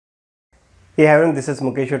Hey everyone, this is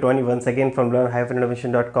Mukesh Otwani once again from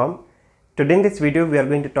learn-innovation.com. Today in this video, we are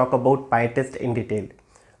going to talk about PyTest in detail.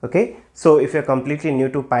 Okay, so if you're completely new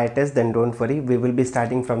to PyTest, then don't worry, we will be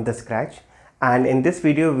starting from the scratch. And in this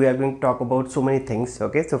video, we are going to talk about so many things.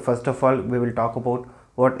 Okay, so first of all, we will talk about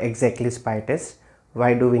what exactly is PyTest,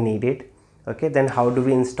 why do we need it, okay, then how do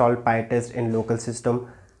we install PyTest in local system,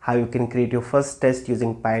 how you can create your first test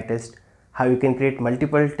using PyTest, how you can create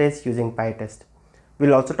multiple tests using PyTest.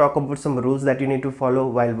 We'll also talk about some rules that you need to follow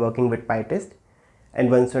while working with PyTest. And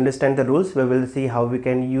once you understand the rules, we will see how we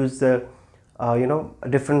can use the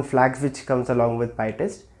different flags which comes along with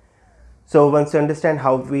PyTest. So once you understand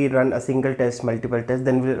how we run a single test, multiple tests,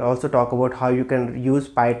 then we'll also talk about how you can use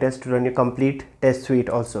PyTest to run your complete test suite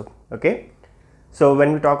also. Okay. So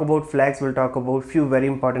when we talk about flags, we'll talk about few very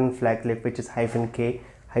important flags, like which is -k, -ra, -q,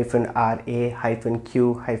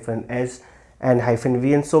 -s, and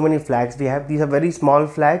 -v, and so many flags we have. These are very small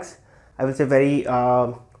flags, I will say very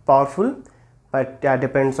powerful, but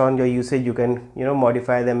depends on your usage. You can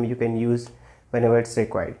modify them, you can use whenever it's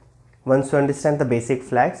required. Once you understand the basic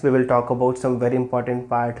flags, we will talk about some very important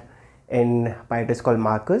part in PyTest called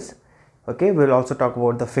markers. Okay, we'll also talk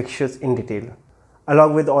about the fixtures in detail.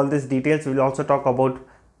 Along with all these details, we'll also talk about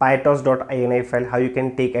pytos.ini file, how you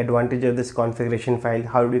can take advantage of this configuration file,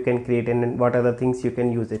 how you can create and what other things you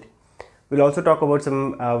can use it. We'll also talk about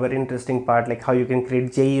some very interesting part, like how you can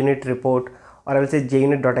create JUnit report, or I will say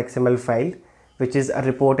JUnit.xml file, which is a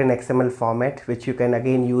report in XML format, which you can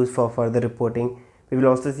again use for further reporting. We will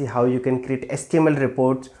also see how you can create HTML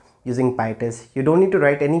reports using PyTest. You don't need to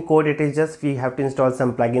write any code, it is just we have to install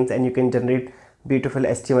some plugins and you can generate beautiful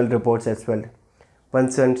HTML reports as well.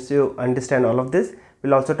 Once you understand all of this,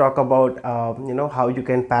 we'll also talk about how you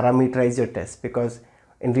can parameterize your test, because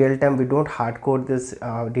in real time we don't hard code this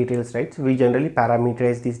details, right? So we generally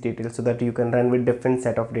parameterize these details so that you can run with different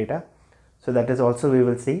set of data. So that is also we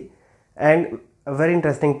will see. And a very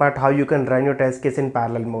interesting part, how you can run your test case in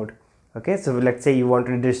parallel mode. Okay, so let's say you want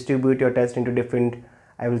to distribute your test into different,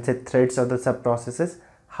 I will say, threads or the sub processes.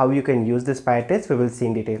 How you can use this PyTest, we will see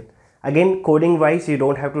in detail. Again, coding wise, you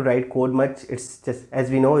don't have to write code much. It's just,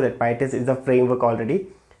 as we know that PyTest is a framework already.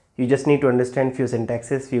 You just need to understand few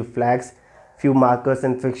syntaxes, few flags, few markers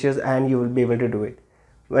and fixtures, and you will be able to do it.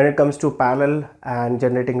 When it comes to parallel and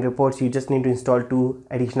generating reports, you just need to install 2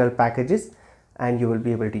 additional packages and you will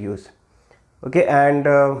be able to use. Okay, and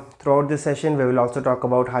throughout this session, we will also talk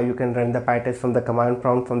about how you can run the PyTest from the command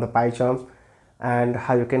prompt from the PyCharm, and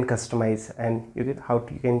how you can customize and how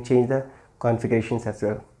you can change the configurations as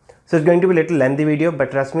well. So it's going to be a little lengthy video,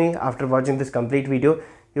 but trust me, after watching this complete video,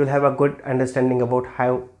 you will have a good understanding about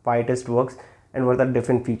how PyTest works and what are the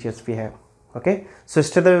different features we have. Okay, so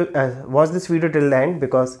watch this video till the end,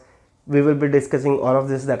 because we will be discussing all of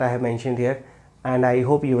this that I have mentioned here, and I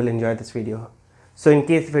hope you will enjoy this video. So in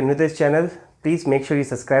case if you're new to this channel, please make sure you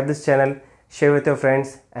subscribe this channel, share with your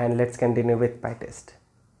friends, and let's continue with PyTest.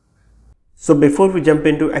 So before we jump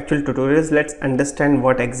into actual tutorials, let's understand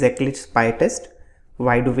what exactly is PyTest,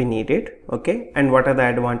 why do we need it, okay, and what are the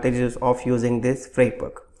advantages of using this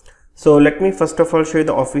framework. So let me first of all show you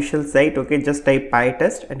the official site. Okay, just type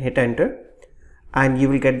PyTest and hit enter, and you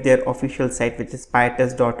will get their official site, which is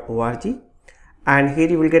pytest.org, and here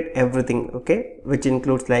you will get everything, okay, which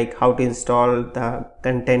includes like how to install the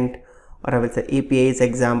content, or I will say APIs,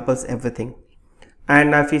 examples, everything.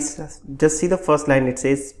 And if you just see the first line, it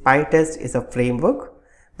says PyTest is a framework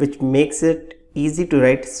which makes it easy to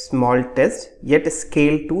write small tests yet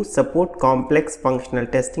scale to support complex functional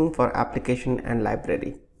testing for application and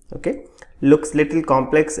library. Okay, looks little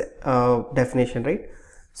complex definition, right?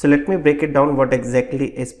 So let me break it down. What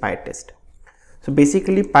exactly is PyTest? So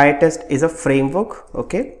basically PyTest is a framework.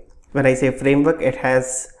 Okay, when I say framework, it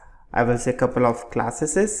has, I will say, a couple of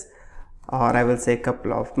classes, or I will say a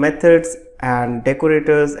couple of methods and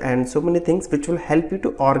decorators and so many things which will help you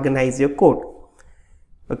to organize your code.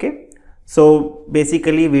 Okay, so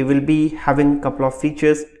basically we will be having a couple of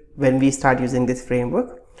features when we start using this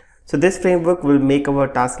framework. So this framework will make our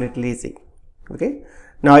task little easy. Okay,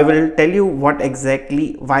 now I will tell you what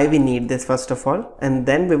exactly, why we need this first of all, and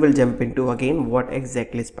then we will jump into again what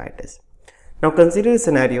exactly is PyTest. Now consider a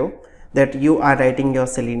scenario that you are writing your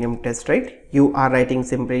Selenium test, right? You are writing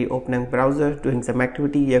simply opening browser, doing some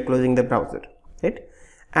activity, you're closing the browser, right?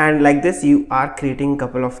 And like this, you are creating a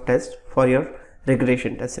couple of tests for your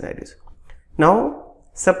regression test scenarios. Now,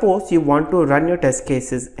 suppose you want to run your test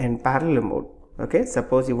cases in parallel mode. Okay,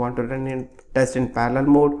 suppose you want to run in test in parallel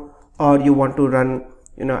mode, or you want to run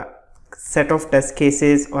set of test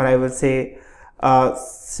cases, or I will say a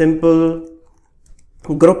simple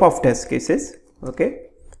group of test cases. Okay,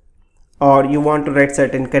 or you want to write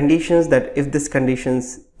certain conditions that if this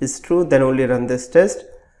conditions is true then only run this test,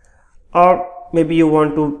 or maybe you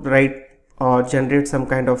want to write or generate some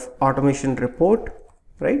kind of automation report,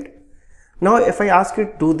 right? Now if I ask you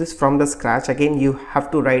to do this from the scratch, again you have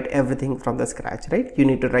to write everything from the scratch, right? You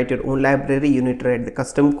need to write your own library, you need to write the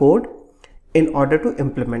custom code in order to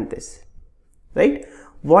implement this, right?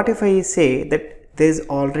 What if I say that there is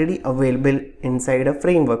already available inside a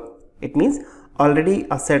framework? It means already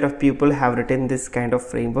a set of people have written this kind of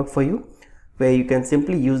framework for you, where you can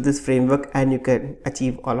simply use this framework and you can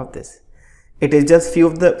achieve all of this. It is just few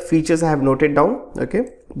of the features I have noted down,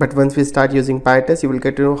 okay? But once we start using PyTest, you will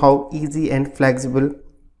get to know how easy and flexible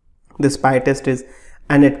this PyTest is,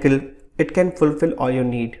 and it can fulfill all your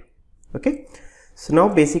need, okay? So now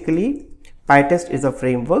basically PyTest is a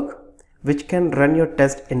framework which can run your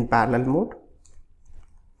test in parallel mode,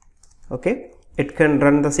 okay? It can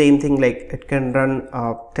run the same thing, like it can run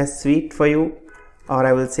a test suite for you, or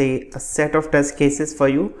I will say a set of test cases for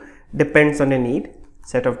you, depends on your need.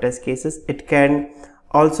 Set of test cases. It can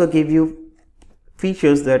also give you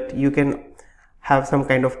features that you can have some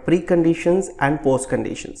kind of preconditions and post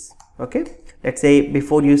conditions, okay? Let's say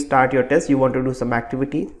before you start your test, you want to do some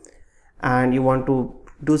activity and you want to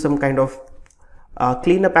do some kind of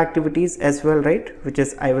cleanup activities as well, right? Which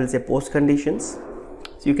is, I will say, post conditions.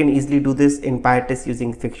 So you can easily do this in PyTest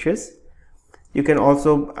using fixtures. You can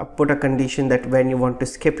also put a condition that when you want to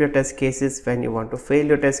skip your test cases, when you want to fail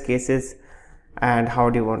your test cases, and how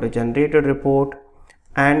do you want to generate a report,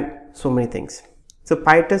 and so many things. So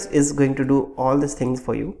PyTest is going to do all these things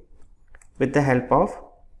for you with the help of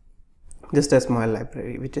just a small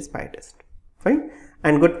library, which is PyTest. Fine.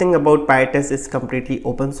 And good thing about PyTest is completely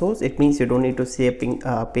open source. It means you don't need to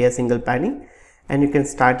pay a single penny, and you can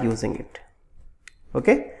start using it.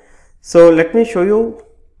 Okay. So let me show you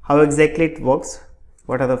how exactly it works,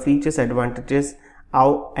 what are the features, advantages,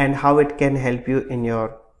 how it can help you in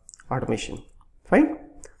your automation. Fine.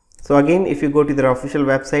 So again, if you go to their official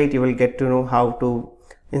website, you will get to know how to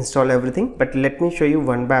install everything, but let me show you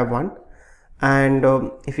one by one. And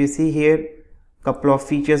if you see here, couple of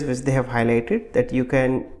features which they have highlighted, that you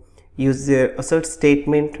can use their assert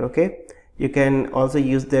statement, okay? You can also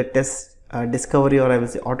use their test discovery, or I will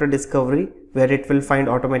say auto discovery, where it will find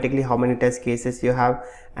automatically how many test cases you have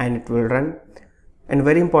and it will run. And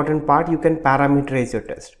very important part, you can parameterize your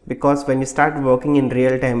test, because when you start working in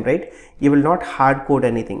real time, right, you will not hard code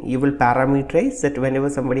anything. You will parameterize that whenever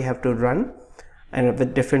somebody have to run and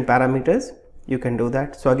with different parameters, you can do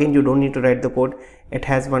that. So again, you don't need to write the code. It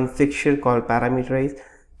has one fixture called parameterize.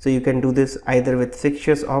 So you can do this either with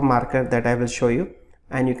fixtures or marker that I will show you,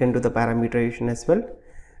 and you can do the parameterization as well.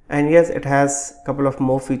 And yes, it has a couple of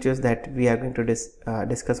more features that we are going to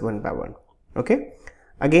discuss one by one. Okay.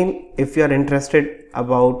 Again, if you are interested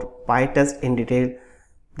about PyTest in detail,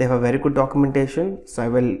 they have a very good documentation. So I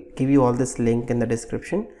will give you all this link in the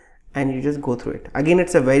description and you just go through it. Again,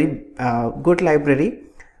 it's a very good library.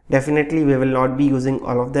 Definitely we will not be using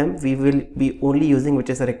all of them. We will be only using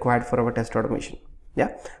which is required for our test automation.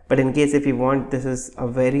 Yeah. But in case if you want, this is a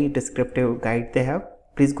very descriptive guide they have.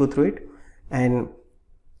 Please go through it and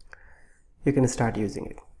you can start using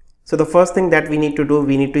it. So the first thing that we need to do,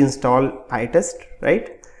 we need to install PyTest,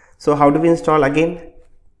 right? So how do we install? Again,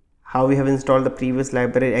 how we have installed the previous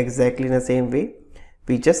library, exactly in the same way.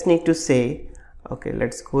 We just need to say, okay,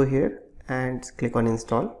 let's go here and click on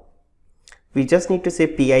install. We just need to say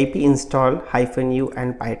pip install -u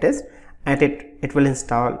and PyTest, and it will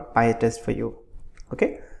install PyTest for you.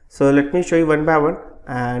 Okay, so let me show you one by one,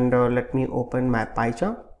 and let me open my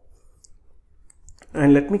PyCharm.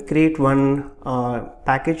 And let me create one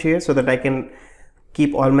package here so that I can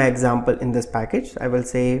keep all my example in this package. I will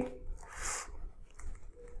say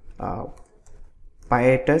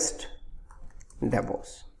PyTest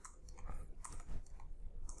demos.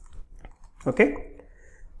 Okay.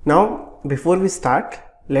 Now before we start,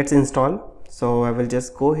 let's install. So I will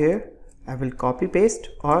just go here. I will copy paste,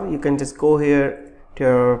 or you can just go here to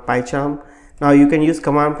your PyCharm. Now you can use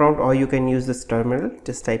command prompt or you can use this terminal.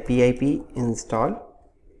 Just type pip install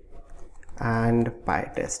and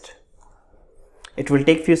PyTest. It will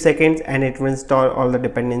take few seconds and it will install all the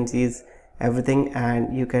dependencies, everything,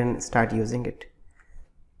 and you can start using it.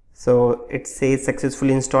 So it says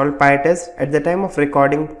successfully installed PyTest. At the time of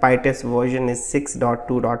recording, PyTest version is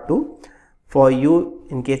 6.2.2. For you,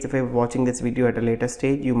 in case if you're watching this video at a later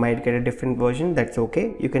stage, you might get a different version. That's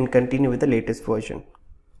okay. You can continue with the latest version.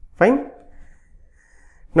 Fine.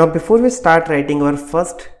 Now before we start writing our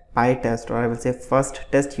first PyTest, or I will say first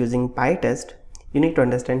test using PyTest, you need to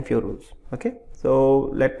understand few rules. Okay, so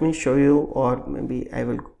let me show you, or maybe I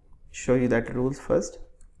will show you that rules first.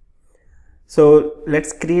 So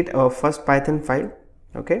let's create our first Python file.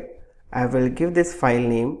 Okay, I will give this file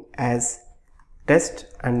name as test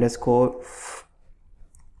underscore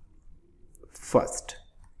first.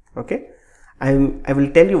 Okay, I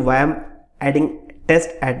will tell you why I'm adding test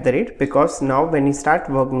at the rate, because now when you start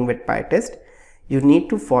working with PyTest, you need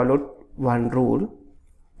to follow one rule,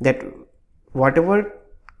 that whatever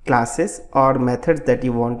classes or methods that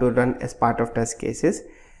you want to run as part of test cases,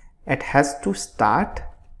 it has to start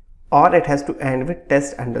or it has to end with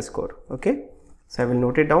test underscore. Okay, so I will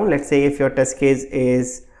note it down. Let's say if your test case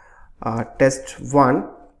is test1,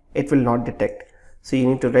 it will not detect. So you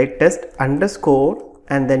need to write test underscore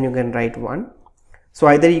and then you can write 1. So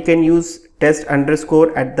either you can use test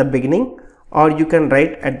underscore at the beginning or you can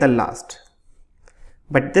write at the last.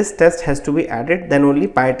 But this test has to be added, then only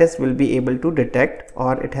PyTest will be able to detect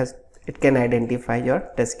or it can identify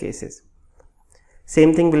your test cases.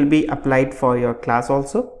 Same thing will be applied for your class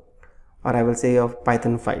also, or I will say your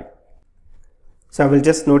Python file. So I will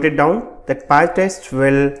just note it down that PyTest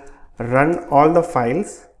will run all the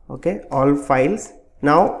files, okay, all files.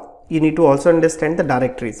 Now you need to also understand the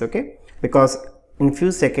directories, okay, because in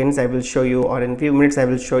few seconds I will show you, or in few minutes I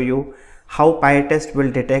will show you how PyTest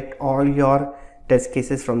will detect all your test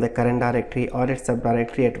cases from the current directory or its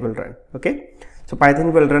subdirectory it will run. Okay, so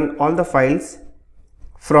Python will run all the files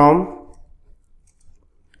from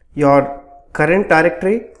your current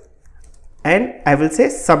directory and I will say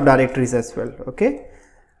subdirectories as well. Okay,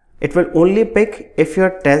 it will only pick if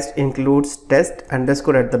your test includes test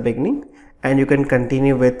underscore at the beginning, and you can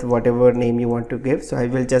continue with whatever name you want to give. So I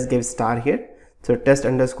will just give star here, so test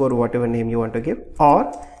underscore whatever name you want to give,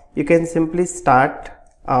 or you can simply start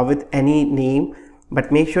with any name,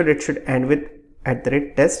 but make sure it should end with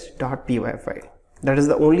 @test.py file. That is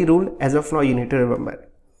the only rule as of now you need to remember.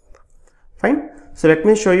 Fine. So let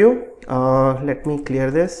me show you. Let me clear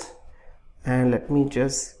this and let me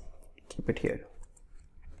just keep it here.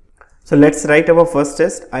 So let's write our first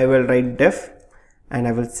test. I will write def and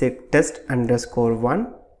I will say test underscore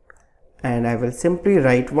 1, and I will simply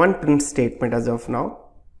write one print statement as of now,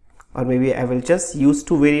 or maybe I will just use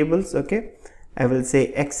two variables. Okay, I will say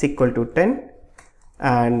x equal to 10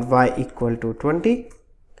 and y equal to 20,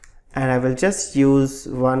 and I will just use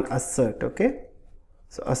one assert. Okay,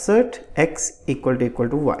 so assert x equal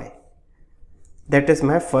to y. That is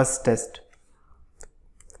my first test.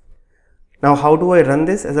 Now how do I run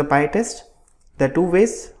this as a PyTest? There are two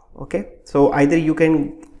ways. Okay, so either you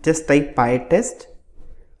can just type PyTest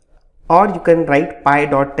or you can write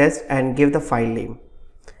py.test and give the file name.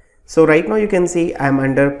 So right now you can see I am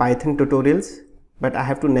under Python tutorials, but I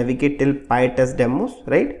have to navigate till PyTest demos,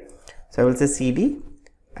 right? So I will say cd,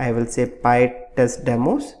 I will say PyTest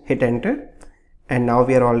demos, hit enter, and now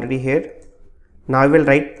we are already here. Now I will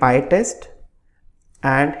write PyTest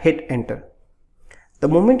and hit enter. The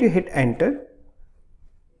moment you hit enter,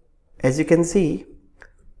 as you can see,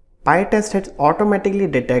 PyTest has automatically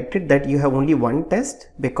detected that you have only one test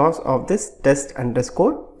because of this test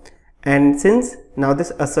underscore, and since now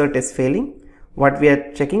this assert is failing, what we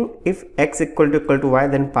are checking, if x equal to y,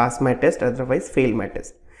 then pass my test, otherwise fail my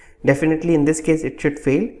test. Definitely in this case it should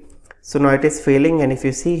fail, so now it is failing. And if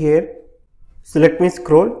you see here, so let me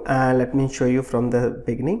scroll and let me show you from the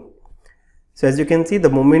beginning. So as you can see, the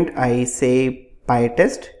moment I say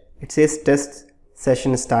PyTest, it says test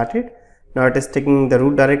session started. Now it is taking the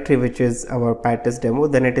root directory, which is our PyTest demo,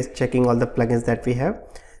 then it is checking all the plugins that we have.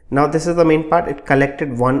 Now this is the main part. It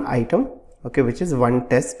collected one item, okay, which is one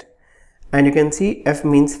test, and you can see f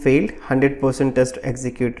means failed, 100% test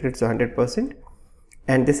executed, so 100%,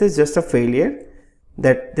 and this is just a failure,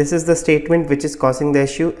 that this is the statement which is causing the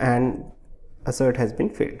issue, and assert has been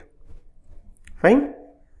failed. Fine.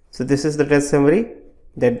 So this is the test summary,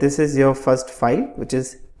 that this is your first file, which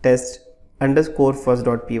is test underscore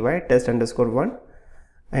first.py, test underscore 1,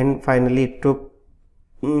 and finally it took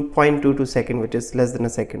 0.22 second, which is less than a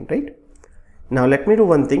second, right? Now let me do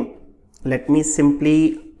one thing. Let me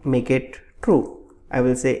simply make it true. I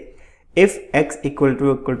will say if x equal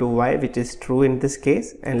to y, which is true in this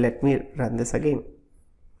case, and let me run this again,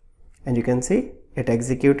 and you can see it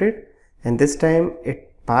executed, and this time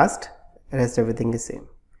it passed, rest everything is same.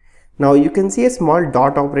 Now you can see a small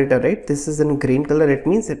dot operator, right? This is in green color, it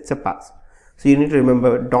means it's a pass. So you need to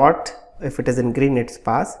remember dot, if it is in green it's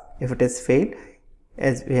pass, if it is failed,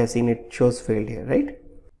 as we have seen, it shows failed here, right?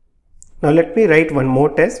 Now let me write one more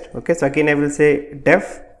test. Okay, so again I will say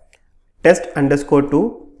def test underscore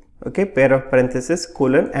 2, okay, pair of parenthesis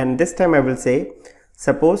colon, and this time I will say,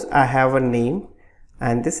 suppose I have a name,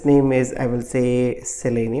 and this name is, I will say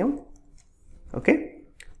Selenium, okay,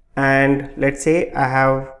 and let's say I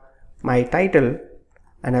have my title,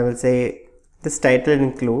 and I will say this title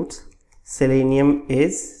includes Selenium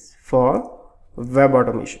is for web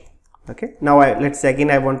automation. Okay, now let's say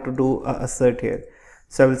again I want to do a assert here.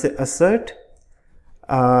 So I will say assert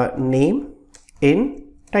name in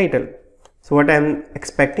title. So what I am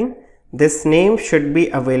expecting, this name should be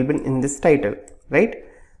available in this title, right?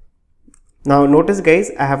 Now notice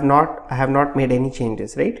guys, I have not made any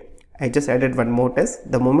changes, right? I just added one more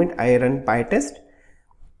test. The moment I run PyTest,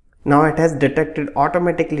 now it has detected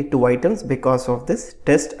automatically 2 items because of this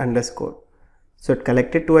test underscore. So it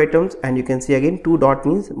collected 2 items, and you can see again 2 dot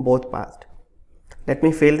means both passed. Let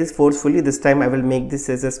me fail this forcefully. This time I will make this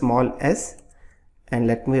as a small s, and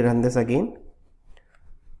let me run this again.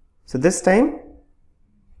 So this time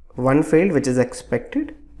 1 failed, which is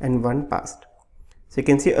expected, and 1 passed. So you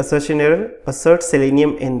can see assertion error, assert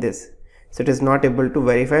Selenium in this. So it is not able to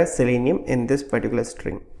verify Selenium in this particular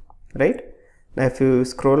string, right? Now if you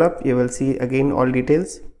scroll up, you will see again all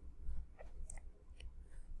details,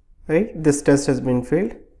 right? This test has been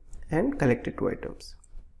failed and collected 2 items.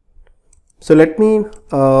 So let me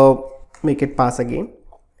make it pass again,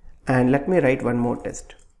 and let me write one more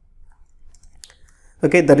test.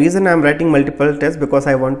 Okay, the reason I am writing multiple tests because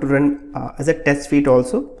I want to run as a test suite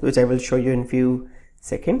also, which I will show you in few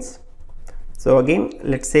seconds. So again,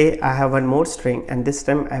 let's say I have one more string, and this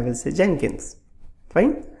time I will say Jenkins.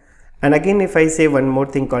 Fine. And again, if I say one more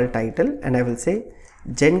thing called title, and I will say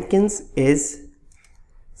Jenkins is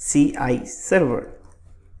CI server.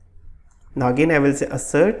 Now again I will say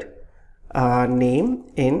assert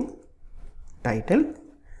name in title.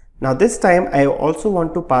 Now this time I also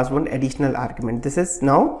want to pass one additional argument. This is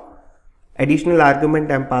now additional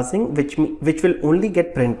argument I am passing, which will only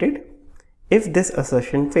get printed if this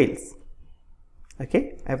assertion fails.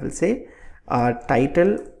 Okay, I will say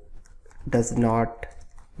title does not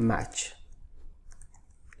match.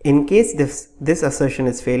 In case this assertion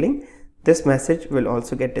is failing, this message will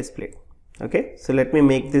also get displayed. Okay, so let me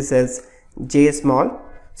make this as j small.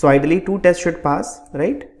 So ideally 2 tests should pass,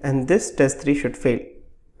 right? And this test 3 should fail.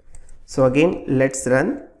 So again, let's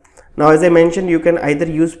run. Now as I mentioned, you can either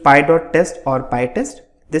use py.test or PyTest.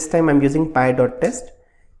 This time I'm using py.test.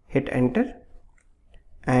 Hit enter,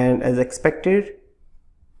 and as expected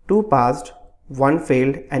 2 passed, 1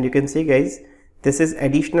 failed, and you can see guys, this is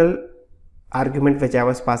additional argument which I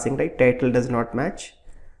was passing, right? Title does not match.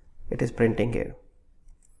 It is printing here.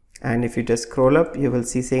 And if you just scroll up, you will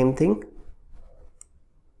see same thing,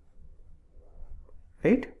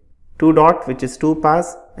 right? 2 dot, which is 2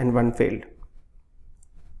 pass, and 1 failed.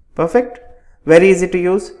 Perfect. Very easy to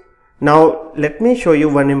use. Now let me show you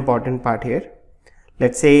one important part here.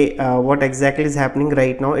 Let's say what exactly is happening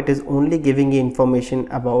right now. It is only giving you information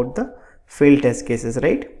about the failed test cases,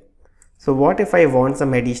 right? So what if I want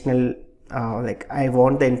some additional like I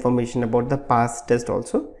want the information about the past test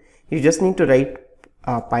also? You just need to write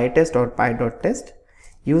PyTest or py.test,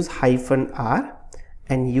 use -r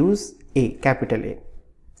and use a, capital A.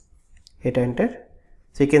 Hit enter.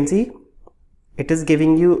 So you can see it is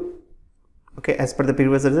giving you, okay, as per the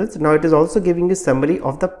previous results. Now it is also giving you summary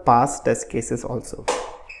of the past test cases also.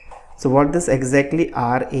 So what this exactly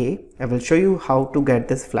RA, I will show you how to get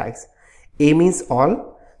this flags. A means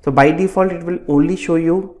all. So by default it will only show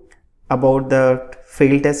you about the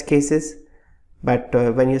failed test cases, but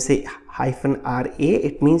when you say -RA,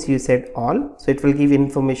 it means you said all. So it will give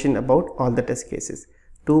information about all the test cases.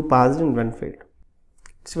 2 passed and 1 failed.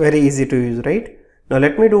 It's very easy to use, right? Now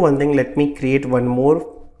let me do one thing. Let me create one more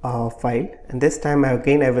file, and this time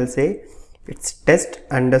again I will say it's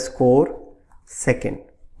test_second.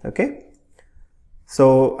 Okay, so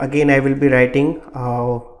again I will be writing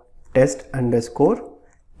test_,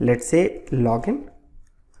 let's say login,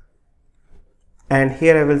 and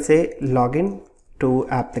here I will say login to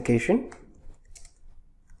application.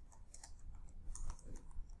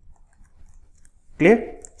 Clear?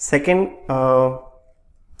 Second,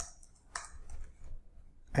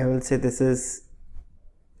 I will say this is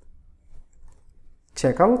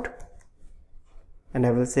checkout, and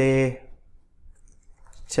I will say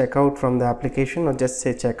checkout from the application, or just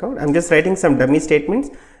say checkout. I'm just writing some dummy statements.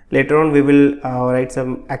 Later on we will write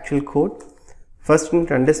some actual code. First we need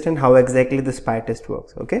to understand how exactly this PyTest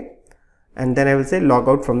works, okay? And then I will say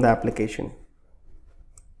logout from the application.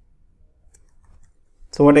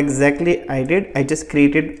 So what exactly I did, I just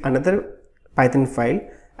created another Python file.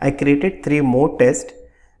 I created 3 more tests,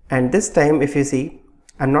 and this time if you see,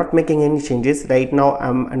 I'm not making any changes. Right now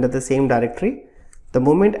I'm under the same directory. The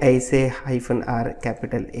moment I say -r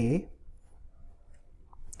capital A,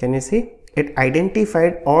 can you see? It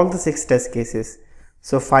identified all the 6 test cases.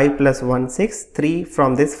 So 5 + 1 6, 3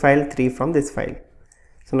 from this file, 3 from this file.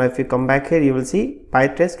 So now if you come back here, you will see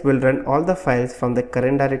PyTest will run all the files from the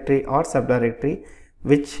current directory or subdirectory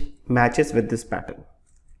which matches with this pattern.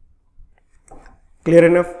 Clear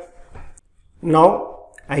enough?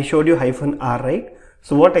 Now I showed you -r, right?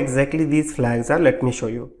 So what exactly these flags are, let me show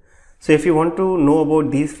you. So if you want to know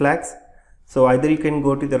about these flags, so either you can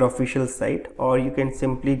go to their official site or you can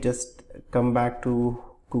simply just come back to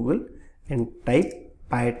Google and type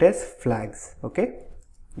PyTest flags. Okay,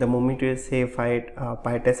 the moment you say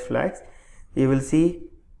PyTest flags, you will see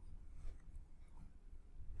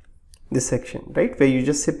this section, right, where you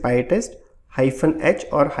just say PyTest -h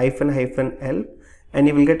or -l and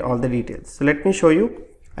you will get all the details. So let me show you.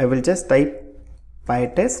 I will just type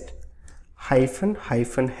PyTest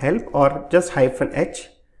 -help or just -h,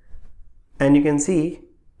 and you can see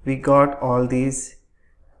we got all these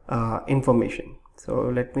information. So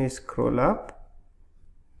let me scroll up.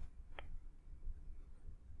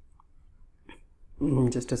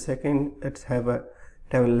 Just a second, let's have a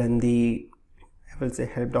lengthy, I will say,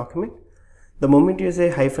 help document. The moment you say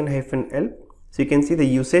 -l, so you can see the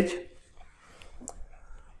usage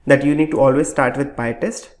that you need to always start with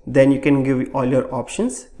PyTest, then you can give all your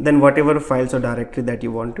options, then whatever files or directory that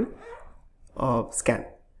you want to scan.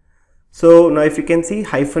 So now if you can see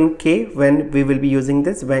 -k, when we will be using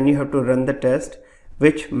this, when you have to run the test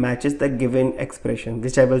which matches the given expression,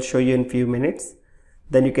 which I will show you in few minutes.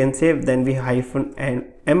 Then you can say, then we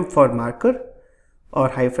 -m for marker or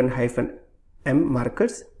 -m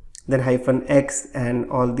markers, then -x and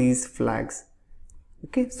all these flags.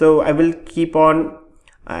 Okay, so I will keep on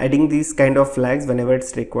adding these kind of flags whenever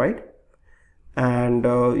it's required. And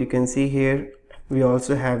you can see here we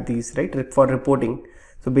also have these, right, for reporting.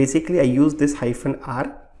 So basically I use this -r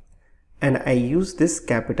and I use this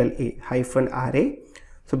capital A, -ra.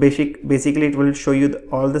 So basically it will show you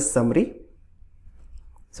all the summary.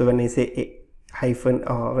 So when I say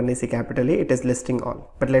when I say capital A, it is listing all.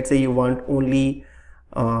 But let's say you want only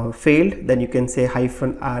failed, then you can say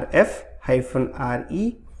 -rf, -re,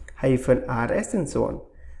 -rs and so on.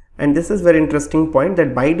 And this is very interesting point, that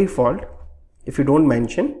by default, if you don't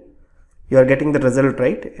mention, you are getting the result,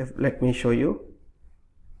 right? Let me show you.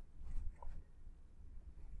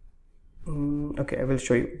 Okay, I will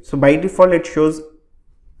show you. So by default it shows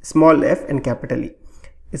small f and capital E.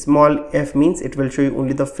 Small f means it will show you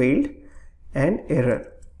only the failed and error.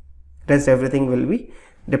 Rest everything will be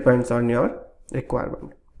depends on your requirement.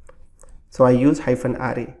 So I use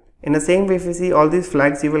 -ra. In the same way, if you see all these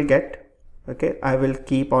flags you will get, okay, I will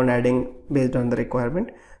keep on adding based on the requirement.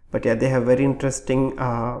 But yeah, they have very interesting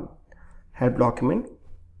help document.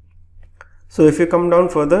 So if you come down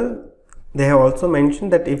further, they have also mentioned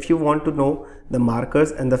that if you want to know the markers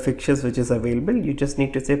and the fixtures which is available, you just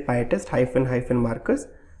need to say PyTest -markers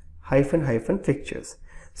 -fixtures.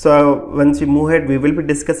 So once we move ahead, we will be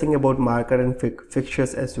discussing about marker and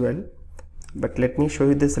fixtures as well. But let me show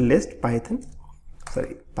you this list. PyTest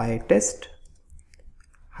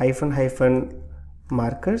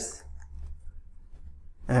 -markers,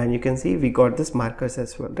 and you can see we got this markers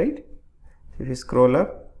as well, right? If you scroll up,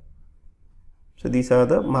 so these are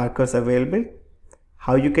the markers available.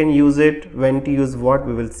 How you can use it, when to use what,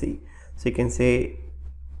 we will see. So you can say,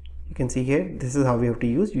 you can see here, this is how we have to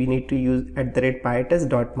use. We need to use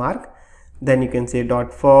 @pytest.mark, then you can say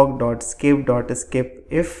 .fog, .skip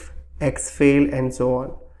if x fail and so on.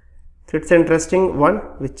 So it's an interesting one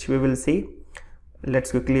which we will see. Let's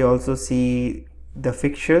quickly also see the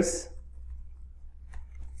fixtures.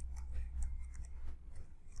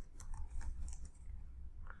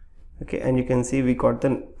 Okay, and you can see we got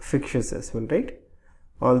the fixtures as well, right?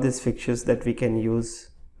 All these fixtures that we can use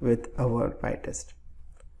with our PyTest.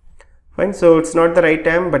 Fine, so it's not the right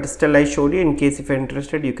time, but still I showed you. In case if you're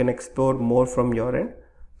interested, you can explore more from your end.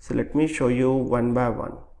 So let me show you one by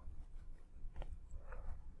one.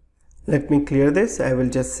 Let me clear this. I will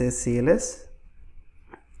just say CLS.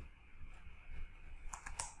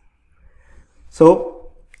 So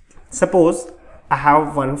suppose I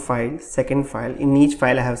have one file, second file. In each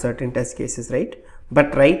file I have certain test cases, right?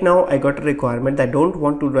 But right now I got a requirement that I don't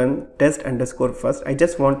want to run test_first. I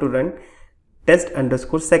just want to run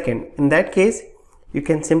test_second. In that case, you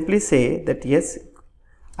can simply say that yes,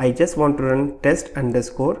 I just want to run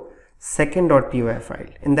test_second.py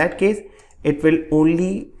file. In that case, it will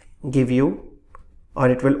only give you, or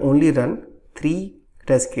it will only run 3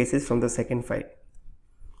 test cases from the second file.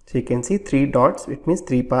 So you can see 3 dots, it means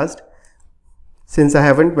 3 passed. Since I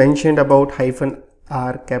haven't mentioned about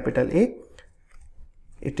 -r capital A,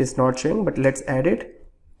 it is not showing, but let's add it,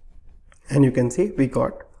 and you can see we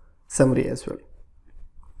got summary as well.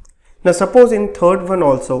 Now suppose in third one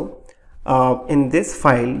also, in this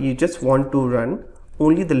file you just want to run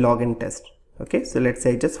only the login test. Okay, so let's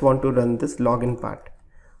say I just want to run this login part.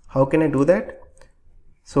 How can I do that?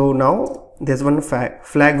 So now there's one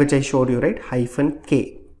flag which I showed you, right? -k.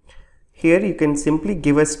 Here you can simply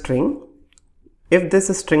give a string. If this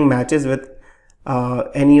string matches with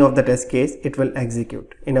any of the test case, it will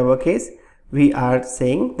execute. In our case, we are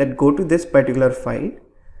saying that go to this particular file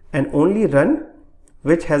and only run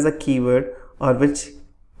which has a keyword or which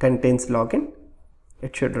contains login.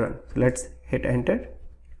 It should run. So let's hit enter,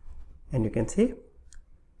 and you can see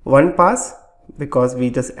one pass because we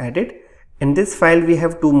just added. In this file we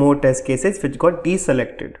have 2 more test cases which got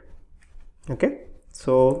deselected. Okay,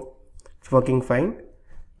 so it's working fine.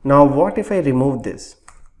 Now what if I remove this?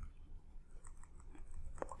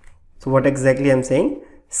 So what exactly I'm saying,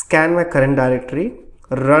 scan my current directory,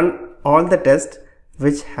 run all the tests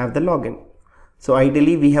which have the login. So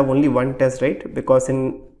ideally we have only one test, right? Because in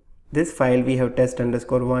this file we have test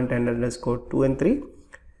underscore 1, test underscore 2 and 3.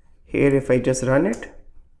 Here if I just run it,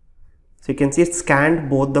 so you can see it scanned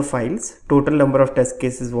both the files. Total number of test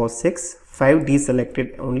cases was 6, 5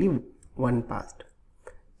 deselected, only 1 passed.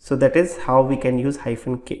 So that is how we can use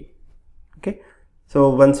 -k. Okay, so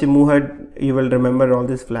once you move ahead, you will remember all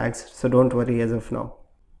these flags, so don't worry as of now.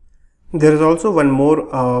 There is also one more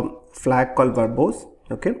flag called verbose.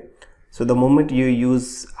 Okay, so the moment you use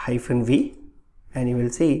 -v, and you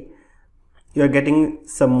will see you are getting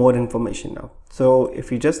some more information now. So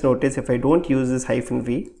if you just notice, if I don't use this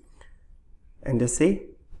 -v and just see,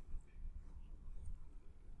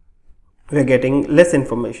 we are getting less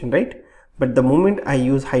information, right? But the moment I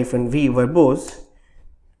use -v verbose,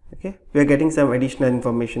 okay, we are getting some additional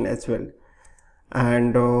information as well.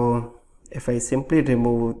 And if I simply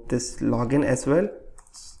remove this login as well,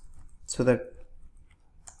 so that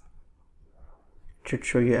it should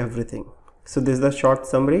show you everything. So this is the short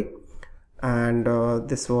summary, and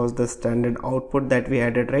this was the standard output that we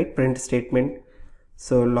added, right? Print statement.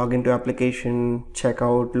 So log into application, check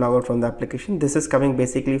out, log out from the application. This is coming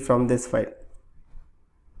basically from this file.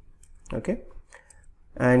 Okay,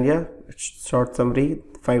 and yeah, short summary,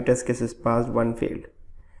 5 test cases passed, 1 failed.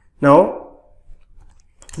 Now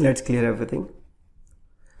let's clear everything.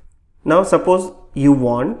 Now suppose you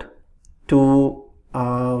want to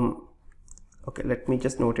okay, let me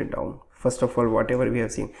just note it down. First of all, whatever we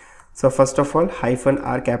have seen, so first of all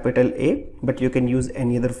 -r capital A, but you can use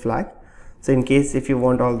any other flag. So in case if you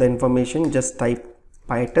want all the information, just type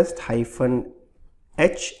PyTest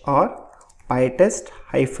 -h or PyTest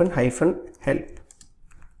 -help.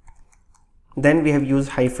 Then we have used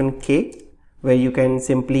 -k, where you can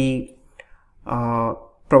simply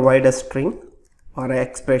provide a string or an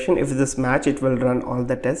expression. If this match, it will run all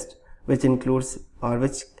the tests which includes or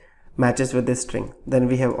which matches with this string. Then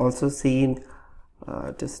we have also seen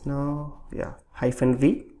just now, yeah,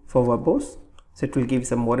 -v for verbose, so it will give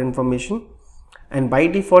some more information. And by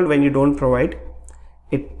default, when you don't provide,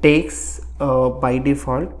 it takes by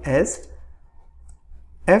default as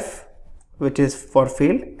F, which is for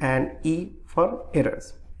failed, and E for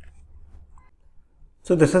errors.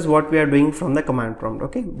 So this is what we are doing from the command prompt.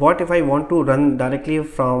 Okay, what if I want to run directly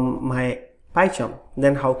from my PyCharm?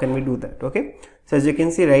 Then how can we do that? Okay, so as you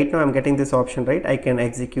can see right now, I'm getting this option, right? I can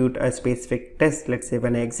execute a specific test. Let's say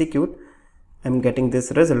when I execute, I'm getting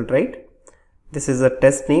this result, right? This is a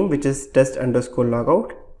test name, which is test underscore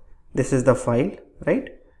logout. This is the file, right?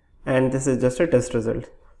 And this is just a test result.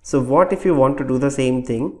 So what if you want to do the same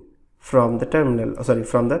thing from the terminal,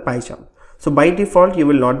 from the PyCharm? So by default, you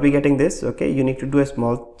will not be getting this. Okay, you need to do a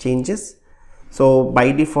small changes. So by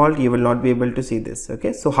default, you will not be able to see this.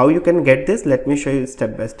 Okay, so how you can get this, let me show you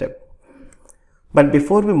step by step. But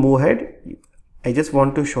before we move ahead, I just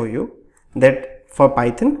want to show you that for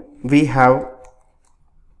Python, we have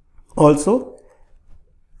also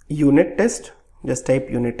unit test. Just type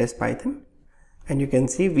unit test Python, and you can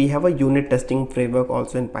see we have a unit testing framework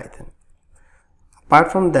also in Python.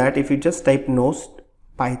 Apart from that, if you just type nose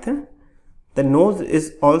Python, the nose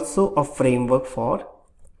is also a framework for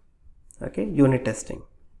unit testing.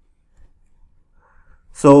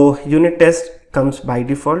 So unit test comes by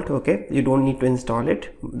default. Okay, you don't need to install it.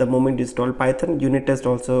 The moment you install Python, unit test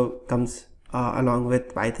also comes along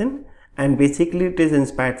with Python, and basically it is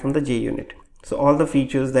inspired from the JUnit. So all the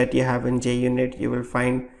features that you have in JUnit, you will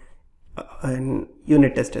find in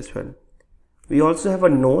unit test as well. We also have a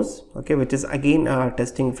nose, okay, which is again a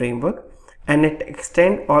testing framework, and it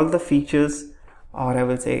extends all the features, or I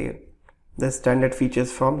will say the standard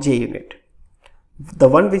features from JUnit. The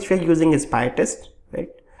one which we are using is PyTest, right?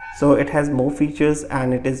 So it has more features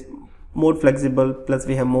and it is more flexible, plus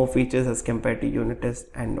we have more features as compared to unit test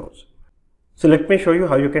and nose. So let me show you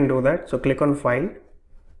how you can do that. So click on file,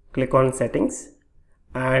 click on settings,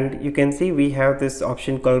 and you can see we have this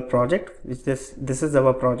option called project, which this is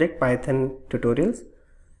our project, Python tutorials.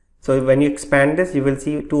 So when you expand this, you will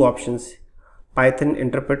see two options, Python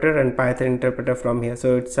interpreter and Python interpreter from here.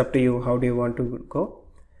 So it's up to you, how do you want to go.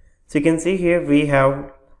 So you can see here we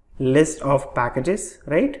have list of packages,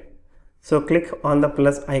 right? So click on the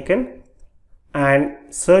plus icon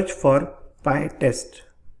and search for PyTest.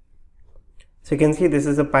 So you can see this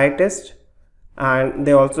is a PyTest, and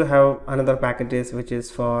they also have another packages which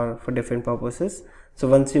is for different purposes. So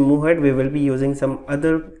once you move ahead, we will be using some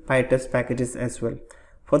other PyTest packages as well.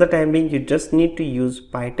 For the time being, you just need to use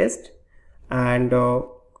PyTest, and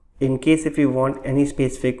in case if you want any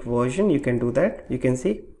specific version, you can do that. You can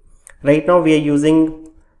see right now we are using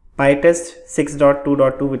PyTest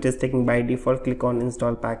 6.2.2, which is taking by default. Click on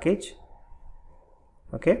install package,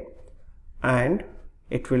 okay, and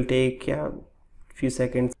it will take few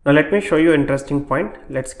seconds. Now let me show you an interesting point.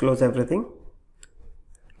 Let's close everything.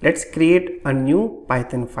 Let's create a new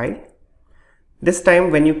Python file. This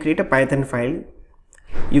time when you create a Python file,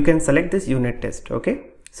 you can select this unit test,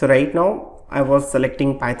 okay. So right now I was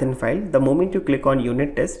selecting Python file. The moment you click on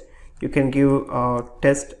unit test, you can give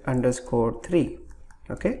test_3,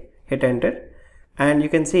 okay, hit enter, and you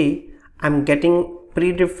can see I'm getting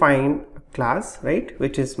predefined class, right,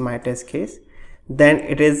 which is my test case. Then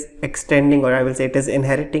it is extending, or I will say it is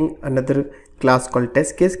inheriting another class called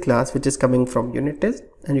test case class, which is coming from unit test.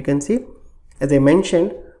 And you can see, as I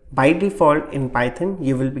mentioned, by default in Python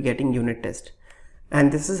you will be getting unit test,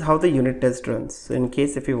 and this is how the unit test runs. So in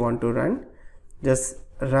case if you want to run, just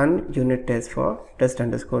run unit test for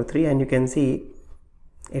test_3, and you can see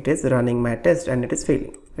it is running my test and it is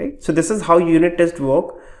failing, right? So this is how unit test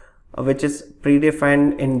work, which is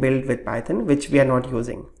predefined inbuilt with Python, which we are not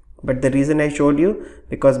using. But the reason I showed you,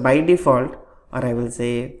 because by default, or I will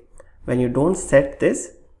say when you don't set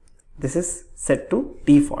this, this is set to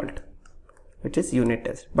default, which is unit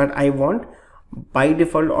test. But I want by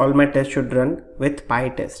default all my tests should run with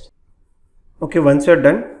PyTest. Okay, once you're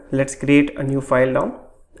done, let's create a new file now,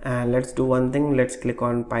 and let's do one thing. Let's click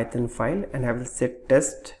on Python file, and I will set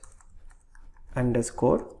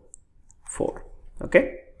test_4,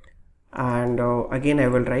 okay, and again I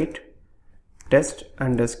will write test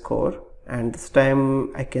underscore, and this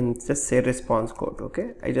time I can just say response code,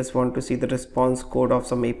 okay. I just want to see the response code of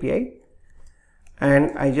some API,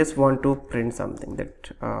 and I just want to print something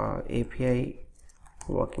that API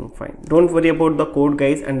working fine. Don't worry about the code,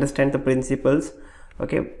 guys, understand the principles,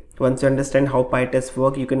 okay. Once you understand how PyTest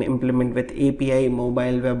work, you can implement with API,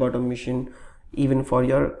 mobile, web automation, even for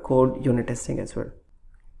your code unit testing as well.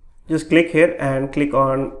 Just click here and click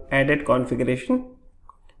on edit configuration,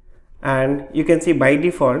 and you can see by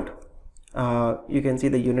default you can see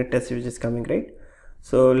the unit test which is coming, right?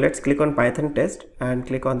 So let's click on Python test and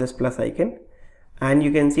click on this plus icon, and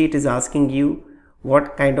you can see it is asking you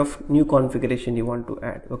what kind of new configuration you want to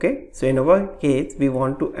add, okay. So in our case, we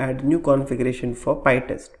want to add new configuration for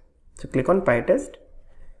PyTest. So click on PyTest,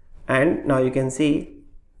 and now you can see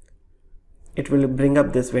it will bring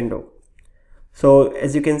up this window. So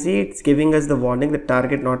as you can see, it's giving us the warning, the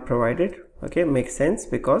target not provided, okay. Makes sense,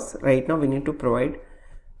 because right now we need to provide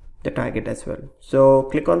the target as well. So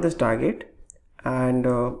click on this target, and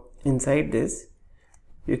inside this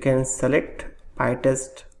you can select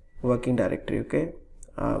PyTest working directory, okay,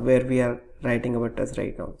 where we are writing our test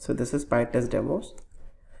right now. So this is PyTest demos,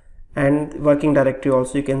 and working directory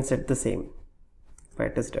also you can set the same,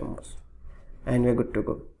 PyTest demos, and we're good to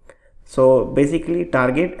go. So basically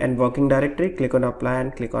target and working directory, click on apply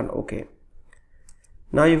and click on OK.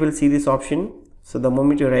 Now you will see this option. So the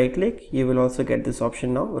moment you right click, you will also get this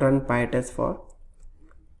option now, run PyTest for,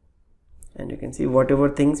 and you can see whatever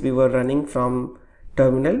things we were running from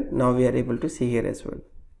terminal, now we are able to see here as well,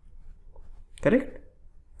 correct.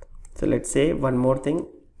 So let's say one more thing,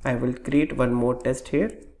 I will create one more test here,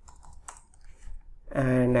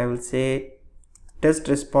 and I will say test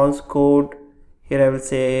response code. Here I will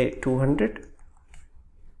say 200,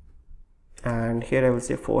 and here I will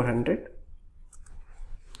say 400.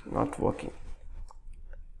 Not working.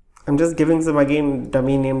 I'm just giving some again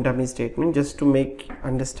dummy name, dummy statement, just to make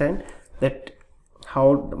understand that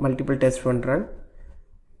how multiple tests will run.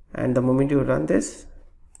 And the moment you run this,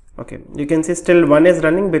 okay, you can see still one is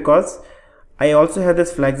running, because I also have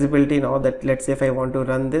this flexibility now that let's say if I want to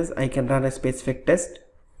run this, I can run a specific test.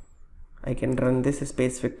 I can run this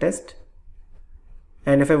specific test,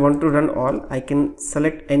 and if I want to run all, I can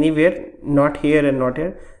select anywhere, not here and not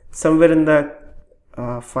here, somewhere in the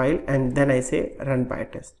file, and then I say run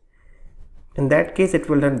PyTest. In that case it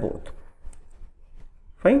will run both,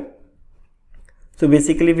 fine. So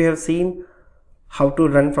basically we have seen how to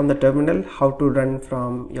run from the terminal, how to run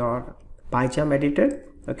from your PyCharm editor.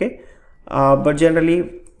 Okay, but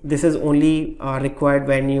generally this is only required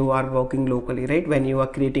when you are working locally, right? When you are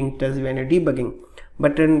creating tests, when you're debugging.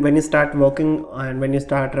 But when you start working and when you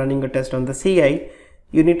start running a test on the CI,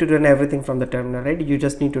 you need to run everything from the terminal, right? You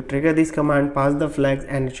just need to trigger this command, pass the flags,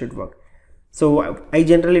 and it should work. So I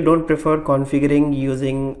generally don't prefer configuring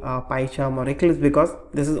using PyCharm or Eclipse, because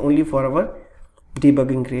this is only for our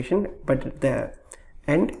debugging creation, but at the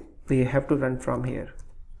end we have to run from here.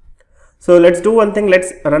 So let's do one thing,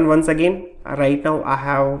 let's run once again. Right now I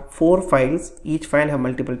have 4 files, each file have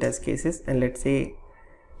multiple test cases, and let's say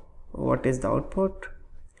what is the output.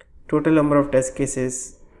 Total number of test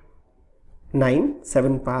cases 9,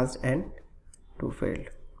 7 passed and 2 failed.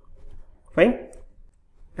 Fine.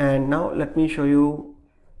 And now let me show you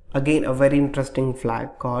again a very interesting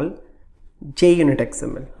flag called JUnit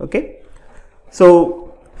XML. Okay,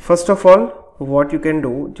 so first of all, what you can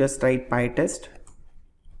do, just write PyTest,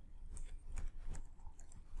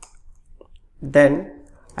 then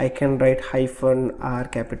I can write -r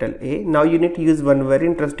capital A. Now you need to use one very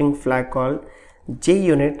interesting flag called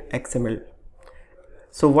JUnit XML.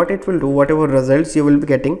 So what it will do, whatever results you will be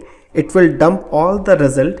getting, it will dump all the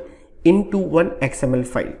result into one XML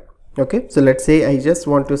file. Okay, so let's say I just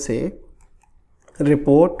want to say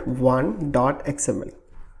report1.xml,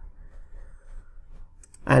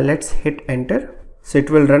 and let's hit enter. So it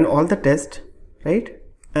will run all the tests, right?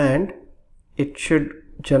 And it should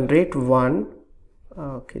generate one,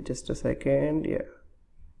 okay, just a second, yeah,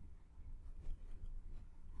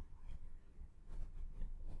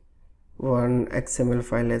 one XML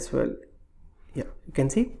file as well. Yeah, you can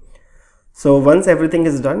see. So once everything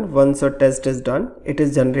is done, once your test is done, it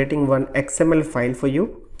is generating one XML file for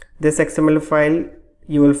you. This XML file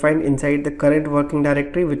you will find inside the current working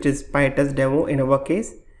directory, which is PyTest demo in our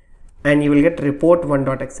case, and you will get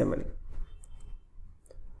report1.xml.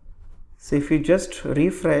 So if you just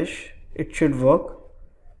refresh, it should work,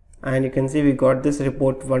 and you can see we got this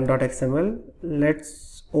report1.xml.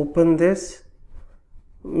 Let's open this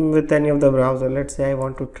with any of the browser. Let's say I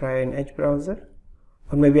want to try an Edge browser,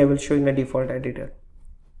 or maybe I will show in a default editor.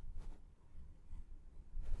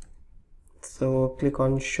 So click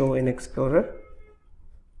on show in Explorer.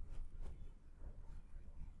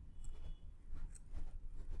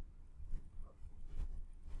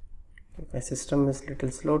 My system is little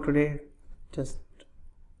slow today, just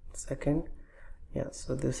a second. Yeah,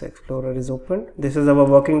 so this Explorer is open. This is our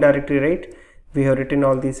working directory, right? We have written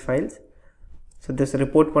all these files. So this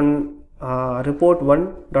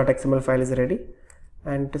report1.xml file is ready,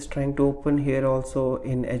 and it is trying to open here also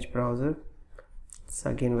in Edge browser. It's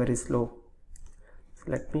again very slow. So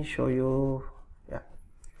let me show you. Yeah,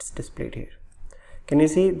 it's displayed here. Can you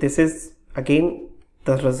see? This is again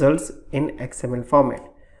the results in XML format.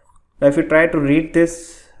 Now if you try to read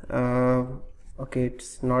this, okay,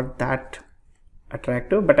 it's not that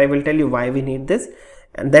attractive, but I will tell you why we need this,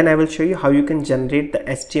 and then I will show you how you can generate the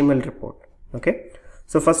HTML report. Okay,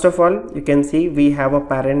 so first of all, you can see we have a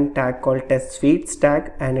parent tag called test suites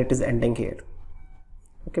tag, and it is ending here.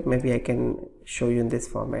 Okay, maybe I can show you in this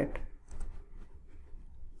format.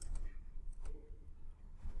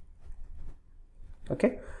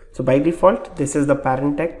 Okay, so by default this is the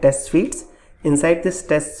parent tag test suites. Inside this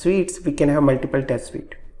test suites we can have multiple test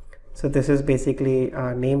suite. So this is basically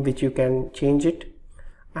a name which you can change it,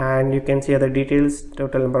 and you can see other details: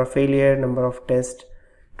 total number of failure, number of tests,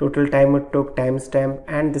 total time it took, timestamp,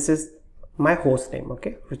 and this is my host name,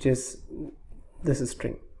 okay, which is this is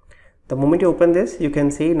string. The moment you open this, you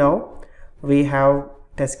can see now we have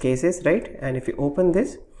test cases, right? And if you open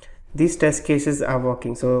this, these test cases are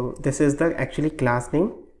working. So this is the actually class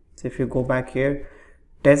name. So if you go back here,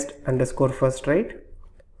 test underscore first, right?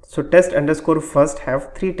 So test underscore first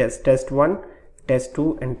have 3 tests: test 1, test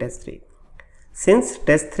 2, and test 3. Since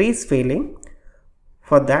test 3 is failing,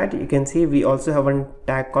 for that you can see we also have one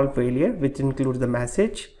tag called failure, which includes the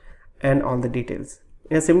message and all the details.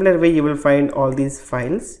 In a similar way, you will find all these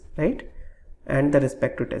files, right, and the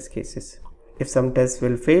respective test cases. If some tests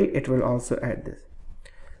will fail, it will also add this.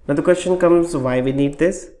 Now the question comes, why we need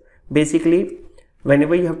this? Basically,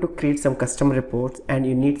 whenever you have to create some custom reports and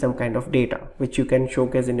you need some kind of data which you can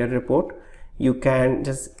showcase in your report, you can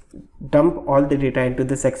just dump all the data into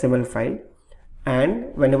this XML file,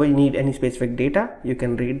 and whenever you need any specific data, you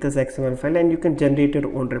can read this XML file and you can generate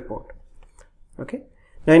your own report. Okay,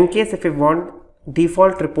 now in case if you want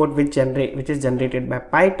default report which is generated by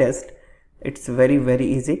PyTest, it's very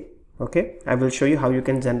easy. Okay, I will show you how you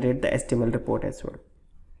can generate the HTML report as well.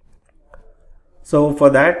 So for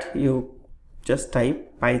that, you just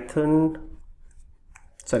type PyTest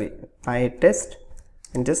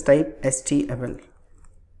and just type html.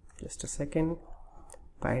 Just a second.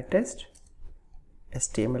 PyTest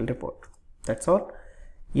HTML report. That's all.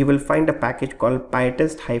 You will find a package called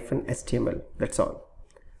PyTest-HTML. That's all.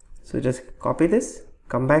 So just copy this,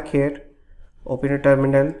 come back here, open a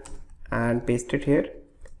terminal and paste it here,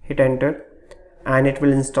 hit enter, and it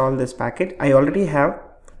will install this package. I already have,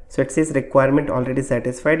 so it says requirement already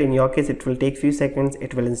satisfied. In your case it will take few seconds,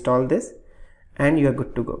 it will install this and you are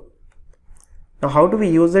good to go. Now how do we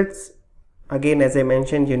use it? Again, as I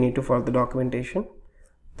mentioned, you need to follow the documentation.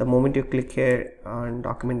 The moment you click here on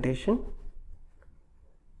documentation,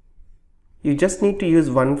 you just need to use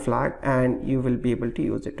one flag and you will be able to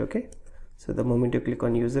use it. Okay, so the moment you click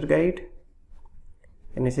on user guide,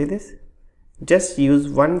 can you see this? Just use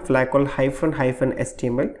one flag called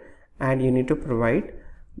 --HTML and you need to provide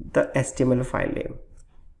the HTML file name.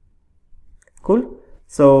 Cool.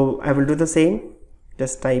 So I will do the same.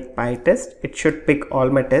 Just type PyTest. It should pick all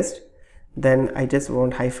my tests. Then I just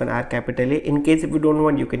want -r capital A. In case if you don't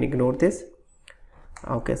want, you can ignore this.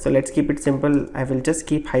 Okay, so let's keep it simple. I will just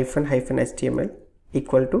keep --HTML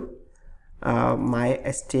equal to my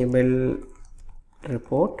HTML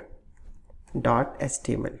report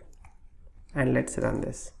 .html, and let's run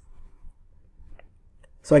this.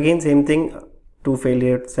 So again, same thing, 2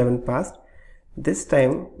 failure, 7 passed. This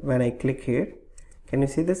time when I click here, can you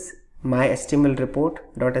see this my HTML report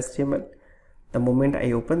 .html? The moment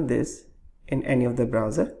I open this in any of the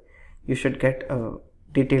browser, you should get a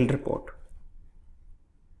detailed report.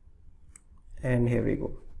 And here we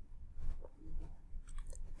go.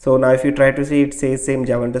 So now if you try to see, it says same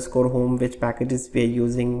Java_home, which packages we are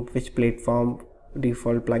using, which platform,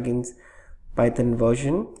 default plugins, Python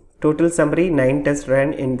version. Total summary, 9 tests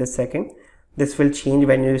ran in this second. This will change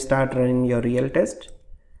when you start running your real test.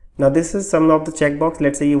 Now this is some of the checkbox.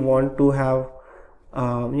 Let's say you want to have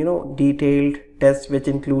detailed test which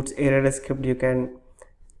includes error script. You can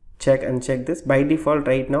check and check this. By default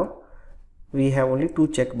right now we have only 2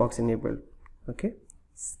 checkbox enabled. Okay,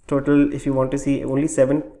 total, if you want to see only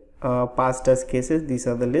 7 past test cases, these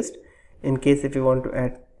are the list. In case if you want to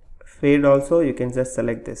add failed also, you can just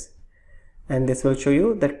select this and this will show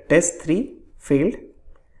you that test 3 failed,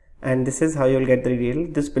 and this is how you will get the detail.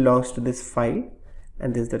 This belongs to this file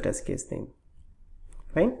and this is the test case name.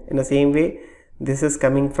 Fine. In the same way, this is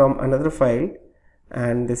coming from another file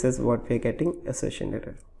and this is what we are getting, assertion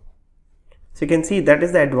error. So you can see that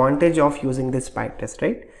is the advantage of using this PyTest,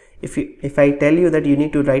 right? If I tell you that you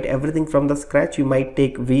need to write everything from the scratch, you might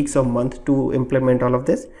take weeks or months to implement all of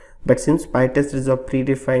this. But since PyTest is a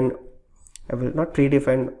predefined,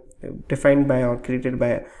 defined by or created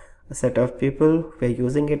by a set of people, we are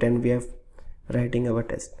using it and we are writing our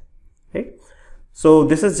test, right? So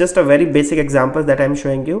this is just a very basic example that I'm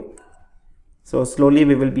showing you. So slowly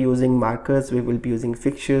we will be using markers, we will be using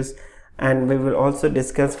fixtures, and we will also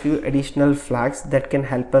discuss few additional flags that can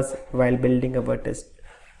help us while building our test.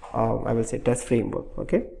 I will say test framework.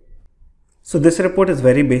 Okay, so this report is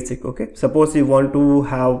very basic. Okay, suppose you want to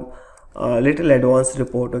have a little advanced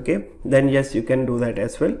report, okay, then yes, you can do that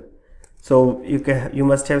as well. So you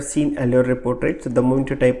must have seen Allure report, right? So the moment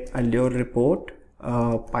you type Allure report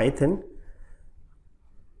Python,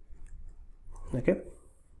 okay,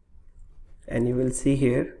 and you will see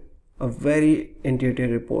here a very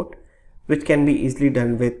intuitive report which can be easily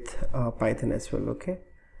done with Python as well. Okay,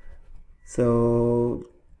 so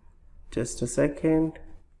just a second.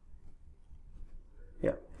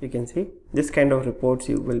 Yeah, you can see this kind of reports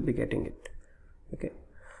you will be getting it. Okay,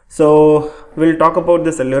 so we'll talk about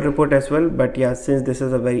this Allure report as well, but yeah, since this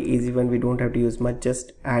is a very easy one, we don't have to use much.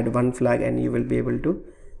 Just add one flag and you will be able to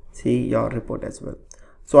see your report as well.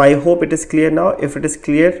 So I hope it is clear now. If it is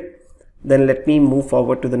clear, then let me move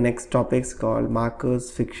forward to the next topics called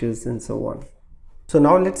markers, fixtures, and so on. So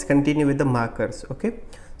now let's continue with the markers. Okay,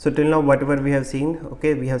 so till now whatever we have seen,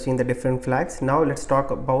 okay, we have seen the different flags. Now let's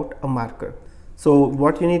talk about a marker. So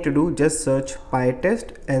what you need to do, just search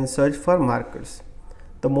PyTest and search for markers.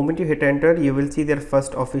 The moment you hit enter, you will see their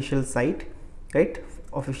first official site, right,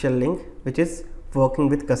 official link, which is working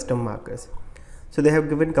with custom markers. So they have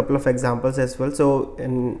given a couple of examples as well. So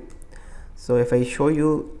if I show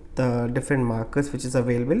you the different markers which is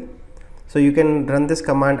available, so you can run this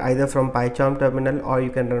command either from PyCharm terminal or you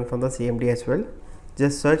can run from the CMD as well.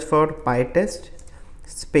 Just search for PyTest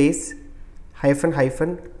space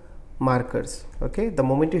 -- markers. Okay, the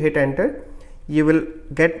moment you hit enter, you will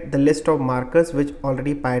get the list of markers which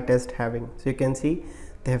already PyTest having. So you can see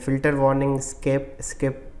they have filter warning, skip,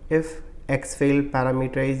 if, xfail,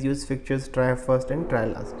 parameterize, use fixtures, try first and try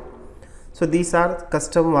last. So these are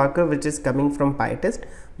custom marker which is coming from PyTest,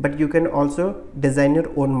 but you can also design your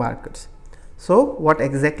own markers. So what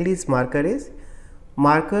exactly is marker is?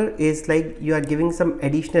 Marker is like you are giving some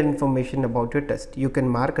additional information about your test. You can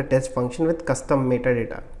mark a test function with custom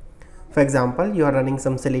metadata. For example, you are running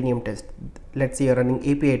some Selenium test. Let's say you are running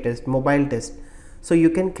API test, mobile test. So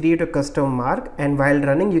you can create a custom mark, and while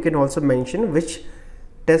running you can also mention which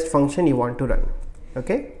test function you want to run.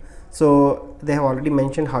 Okay, so they have already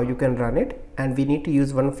mentioned how you can run it, and we need to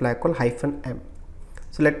use one flag called -m.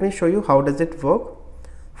 So let me show you how does it work.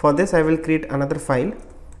 For this I will create another file,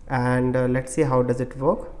 and let's see how does it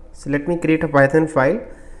work. So let me create a Python file,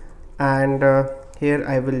 and here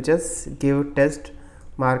I will just give test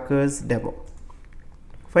markers demo.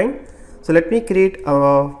 Fine. So let me create a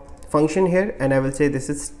function here, and I will say this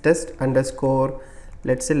is test underscore,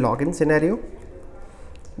 let's say login scenario.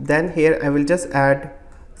 Then here I will just add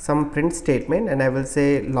some print statement, and I will say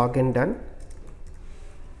login done.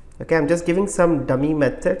 Okay, I'm just giving some dummy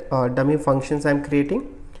method or dummy functions I'm creating,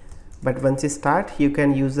 but once you start you can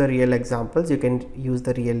use the real examples, you can use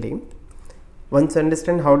the real name. Once you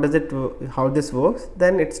understand how this works,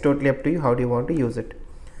 then it's totally up to you how do you want to use it.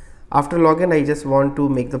 After login, I just want to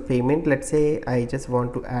make the payment. Let's say I just want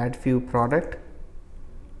to add few product,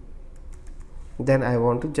 then I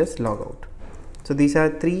want to just log out. So these are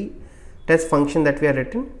 3 test function that we are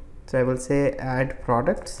written. So I will say add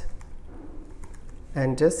products and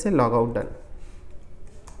just say logout done.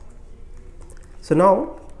 So now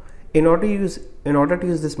in order to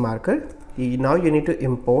use this marker, now you need to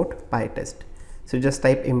import PyTest. So just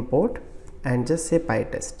type import and just say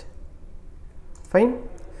PyTest. Fine.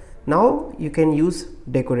 Now you can use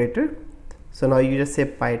decorator. So now you just say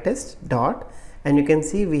PyTest dot, and you can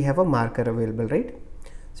see we have a marker available, right?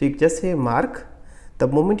 So you just say mark. The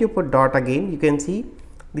moment you put dot again, you can see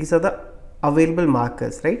these are the available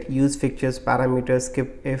markers, right? Use fixtures, parameters, skip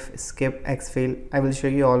if, skip, exfil. I will show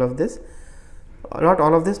you all of this, not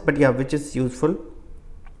all of this, but yeah, which is useful.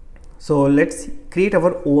 So let's create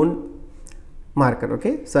our own marker.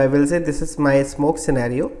 Okay, so I will say this is my smoke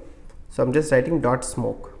scenario, so I'm just writing dot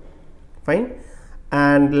smoke. Fine.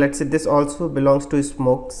 And let's say this also belongs to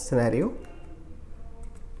smoke scenario,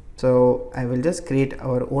 so I will just create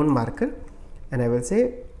our own marker, and I will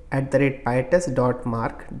say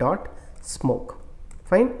 @pytest.mark.smoke.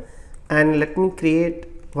 Fine. And let me create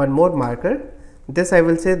one more marker. This I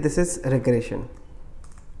will say this is regression.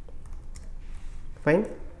 Fine.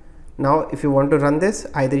 Now if you want to run this,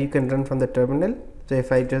 either you can run from the terminal. So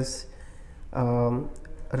if I just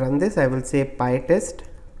run this, I will say PyTest.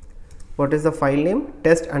 What is the file name?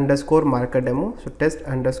 Test underscore marker demo. So test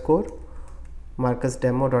underscore markers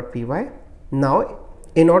demo.py. Now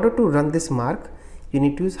in order to run this mark, you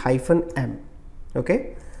need to use -m. Okay,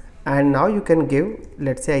 and now you can give,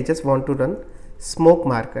 let's say I just want to run smoke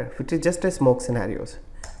marker, which is just a smoke scenarios.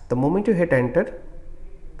 The moment you hit enter,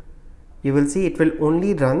 you will see it will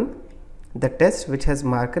only run the test which has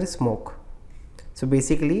marker smoke. So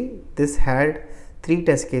basically this had 3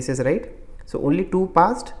 test cases, right? So only 2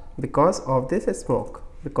 passed because of this smoke,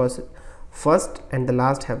 because first and the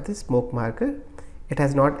last have this smoke marker. It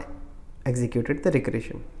has not executed the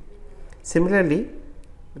regression. Similarly,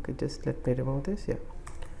 okay, just let me remove this. Yeah,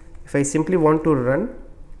 if I simply want to run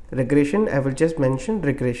regression, I will just mention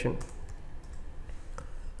regression.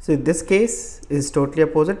 So this case is totally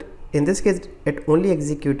opposite. In this case it only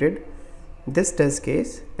executed this test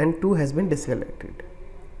case and 2 has been disconnected.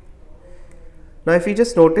 Now if you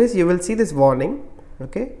just notice, you will see this warning.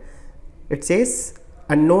 Okay, it says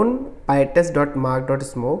unknown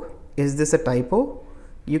pytest.mark.smoke. Is this a typo?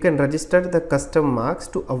 You can register the custom marks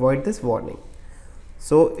to avoid this warning.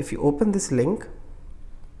 So if you open this link,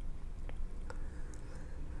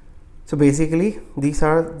 so basically these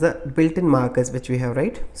are the built-in markers which we have,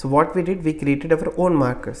 right? So what we did, we created our own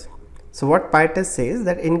markers. So what PyTest says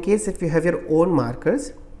that in case if you have your own markers,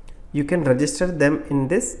 you can register them in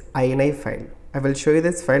this ini file. I will show you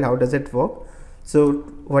this file, how does it work. So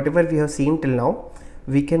whatever we have seen till now,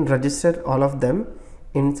 we can register all of them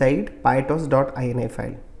inside pytos.ini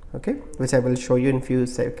file, okay, which I will show you in few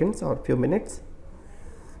seconds or few minutes.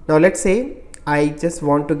 Now let's say I just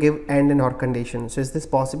want to give and and or condition. So is this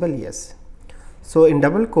possible? Yes. So in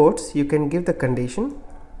double quotes you can give the condition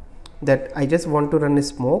that I just want to run a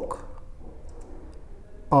smoke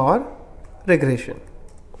or regression,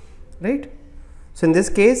 right? So in this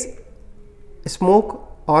case smoke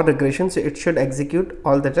or regression, so it should execute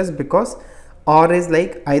all the tests because or is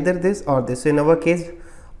like either this or this. So in our case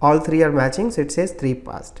all 3 are matching, so it says 3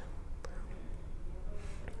 passed.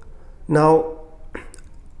 Now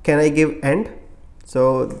can I give end?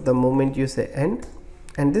 So the moment you say end,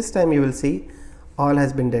 and this time you will see all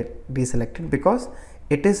has been deselected because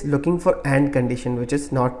it is looking for AND condition, which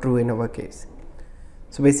is not true in our case.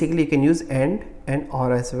 So basically you can use AND and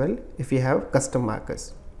OR as well if you have custom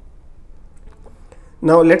markers.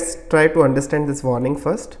 Now let's try to understand this warning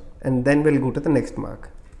first, and then we'll go to the next mark.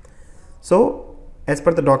 So as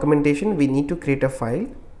per the documentation, we need to create a file,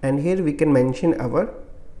 and here we can mention our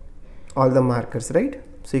all the markers, right?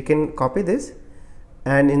 So you can copy this,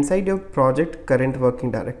 and inside your project current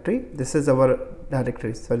working directory, this is our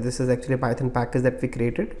directory. So this is actually a Python package that we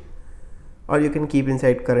created, or you can keep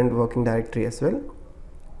inside current working directory as well.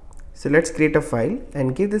 So let's create a file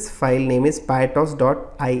and give this file name is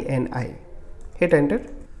pytos.ini. Hit enter.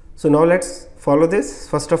 So now let's follow this.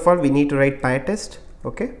 First of all, we need to write PyTest.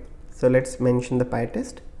 Okay, so let's mention the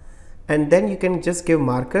PyTest, and then you can just give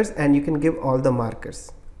markers, and you can give all the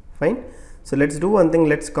markers. Fine. So let's do one thing.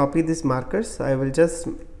 Let's copy these markers. I will just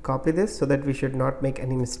copy this so that we should not make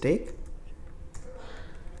any mistake.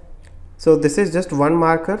 So this is just one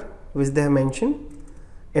marker which they have mentioned.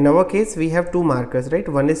 In our case, we have two markers, right?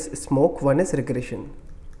 One is smoke, one is regression.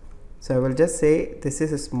 So I will just say this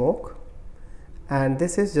is a smoke and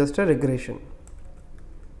this is just a regression.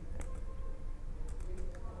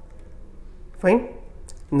 Fine.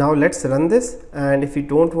 Now let's run this, and if you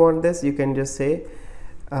don't want this, you can just say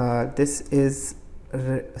this is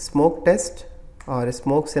smoke test or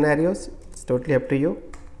smoke scenarios. It's totally up to you,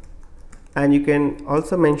 and you can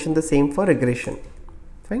also mention the same for regression.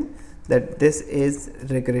 Fine, that this is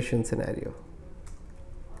regression scenario.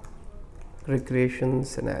 Regression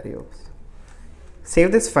scenarios.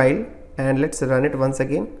 Save this file and let's run it once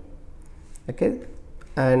again. Okay,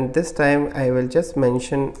 and this time I will just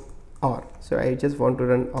mention OR. So I just want to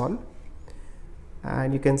run all,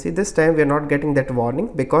 and you can see this time we are not getting that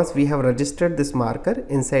warning because we have registered this marker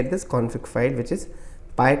inside this config file, which is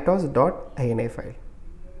pytos.ini file.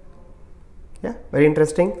 Yeah, very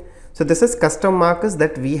interesting. So this is custom markers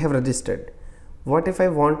that we have registered. What if I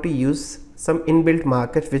want to use some inbuilt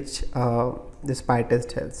markers which this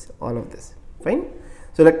PyTest has? All of this. Fine.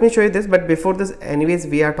 So let me show you this, but before this, anyways,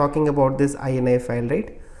 we are talking about this ini file,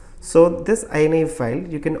 right? So this ini file,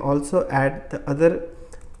 you can also add the other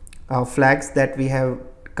flags that we have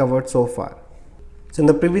covered so far. So in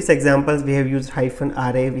the previous examples, we have used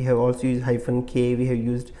 -array, we have also used -k, we have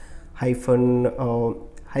used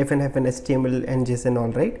 -HTML and JSON,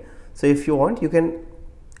 all right. So if you want, you can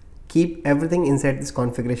keep everything inside this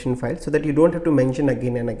configuration file so that you don't have to mention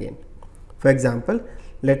again and again. For example,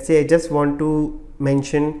 let's say I just want to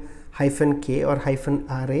mention -k or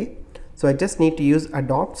 -array. So I just need to use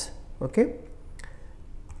adopts. Okay,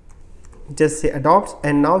 just say adopts,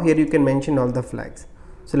 and now here you can mention all the flags.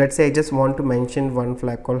 So let's say I just want to mention one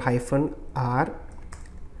flag called -r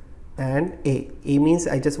and a means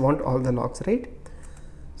I just want all the logs, right?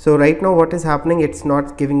 So right now what is happening, it's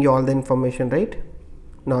not giving you all the information, right?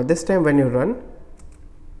 Now this time when you run,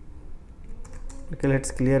 okay,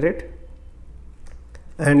 let's clear it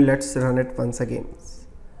and let's run it once again.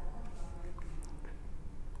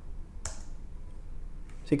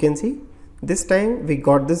 So you can see this time we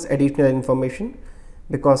got this additional information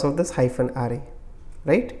because of this -array,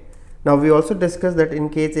 right? Now we also discussed that in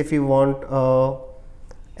case if you want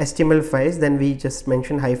HTML files, then we just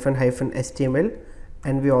mention -HTML,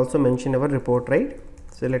 and we also mention our report, right?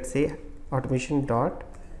 So let's say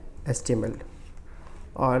automation.html,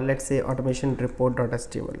 or let's say automation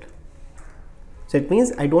report.html. So it means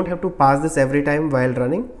I don't have to pass this every time while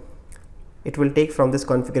running. It will take from this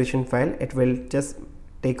configuration file, it will just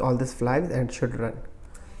take all these flags and it should run.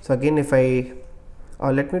 So again, if I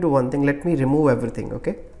let me do one thing, let me remove everything.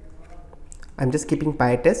 Okay, I'm just keeping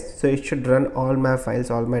PyTest, so it should run all my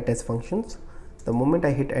files, all my test functions. The moment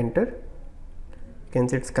I hit enter, you can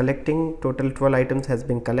see it's collecting. Total 12 items has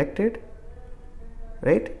been collected,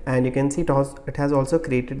 right? And you can see it has also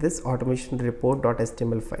created this automation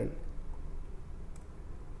report.html file,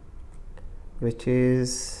 which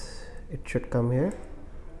is, it should come here.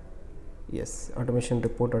 Yes, automation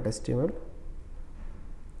report.html,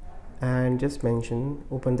 and just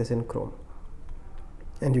open this in Chrome,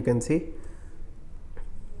 and you can see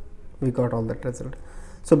we got all that result.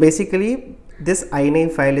 So basically this ini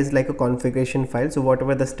file is like a configuration file. So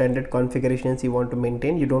whatever the standard configurations you want to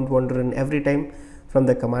maintain, you don't want to run every time from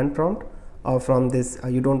the command prompt, or from this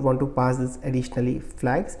you don't want to pass this additionally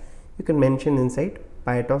flags, you can mention inside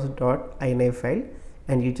pytos.ini file,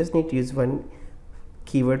 and you just need to use one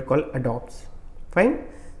keyword called adopts. Fine.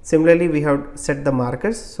 Similarly, we have set the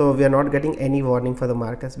markers, so we are not getting any warning for the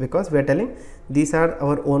markers because we are telling these are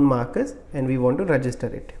our own markers and we want to register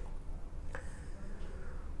it.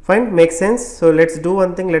 Fine, makes sense. So let's do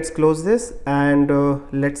one thing, let's close this and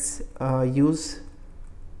let's use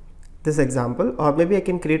this example, or maybe I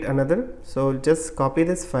can create another. So just copy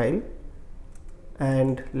this file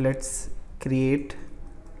and let's create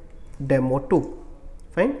demo2.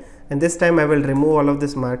 Fine. And this time I will remove all of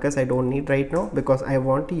these markers I don't need right now, because I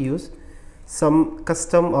want to use some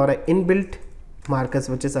custom or inbuilt markers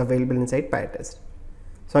which is available inside PyTest.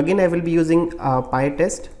 So again I will be using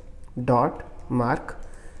PyTest dot mark.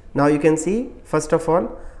 Now you can see, first of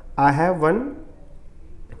all, I have one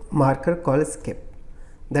marker called skip,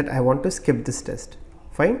 that I want to skip this test.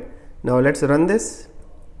 Fine. Now let's run this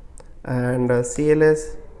and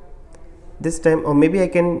CLS this time, or maybe I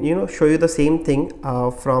can show you the same thing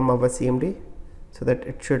from our CMD, so that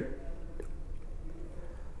it should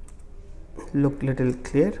look little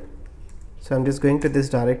clear. So I'm just going to this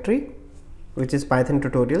directory which is Python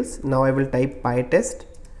tutorials. Now I will type PyTest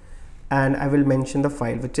and I will mention the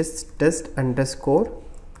file which is test underscore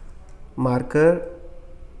marker.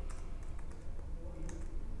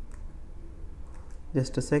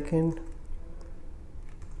 Just a second.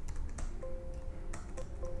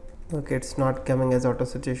 Okay, it's not coming as auto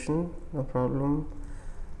suggestion, no problem,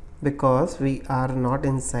 because we are not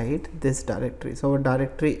inside this directory. So our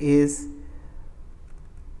directory is,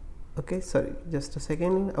 okay, sorry, just a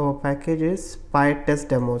second, our package is PyTest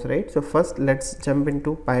demos, right? So first let's jump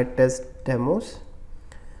into PyTest demos.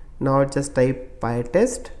 Now just type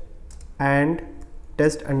PyTest and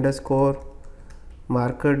test underscore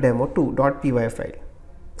marker demo2.py file.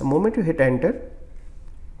 The moment you hit enter,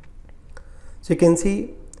 so you can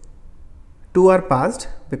see 2 are passed,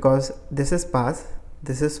 because this is pass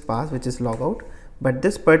which is logout, but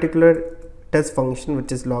this particular test function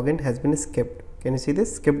which is login has been skipped. Can you see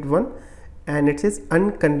this skipped one, and it is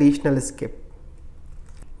unconditional skip.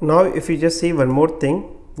 Now if you just see one more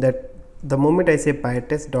thing, that the moment I say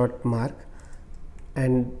PyTest dot mark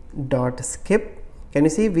and dot skip, can you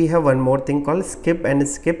see we have one more thing called skip and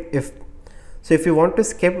skip if. So if you want to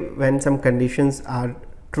skip when some conditions are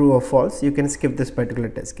true or false, you can skip this particular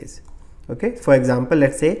test case. Okay, for example,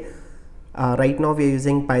 let's say right now we are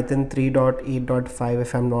using Python 3.8.5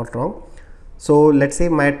 if I'm not wrong. So let's say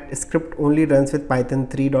my script only runs with Python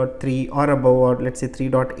 3.3 or above, or let's say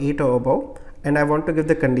 3.8 or above, and I want to give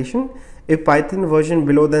the condition, if Python version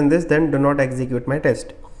below than this, then do not execute my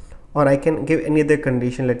test. Or I can give any other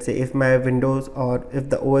condition, let's say if my Windows, or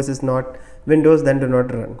if the OS is not Windows, then do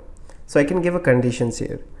not run. So I can give a conditions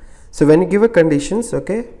here. So when you give a conditions,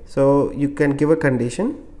 okay, so you can give a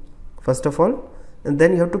condition first of all, and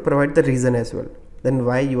then you have to provide the reason as well, then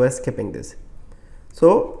why you are skipping this.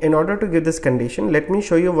 So in order to give this condition, let me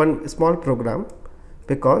show you one small program,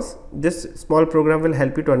 because this small program will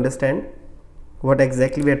help you to understand what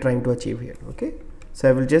exactly we are trying to achieve here. Okay, so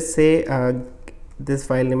I will just say this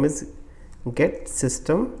file name is get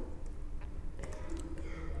system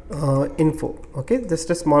info. Okay, just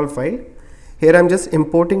a small file. Here I'm just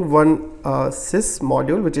importing one sys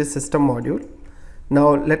module, which is system module.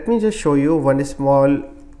 Now let me just show you one small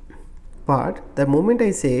part. The moment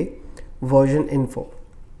I say version info,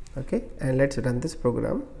 okay, and let's run this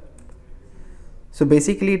program. So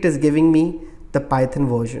basically it is giving me the Python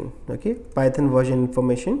version, okay, Python version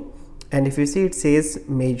information, and if you see it says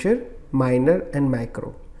major, minor and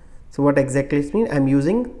macro. So what exactly it means? I'm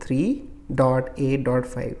using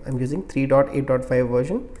 3.8.5. I'm using 3.8.5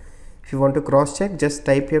 version. If you want to cross check, just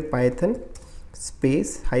type here Python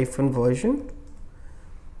space hyphen version,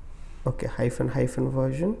 okay, hyphen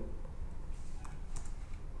version.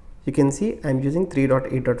 You can see I'm using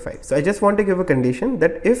 3.8.5. So I just want to give a condition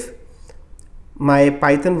that if my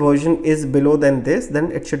Python version is below than this,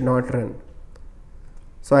 then it should not run.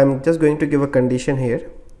 So I'm just going to give a condition here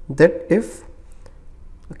that if,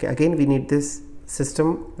 okay, again we need this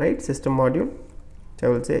system, right, system module. So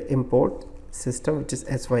I will say import system, which is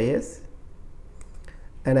sys,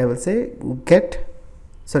 and I will say get,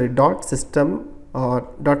 sorry, dot system or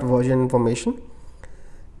dot version information.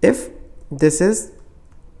 If this is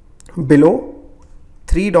below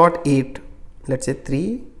 3.8, let's say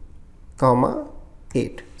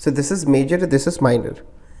 3,8. So this is major, this is minor,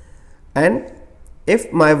 and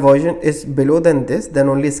if my version is below than this, then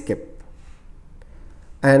only skip.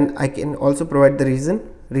 And I can also provide the reason.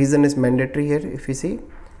 Reason is mandatory here, if you see,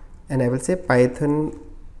 and I will say Python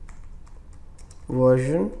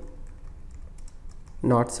version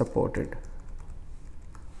not supported.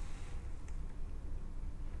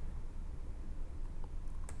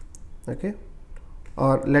 Okay,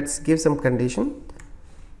 or let's give some condition.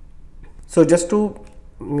 So just to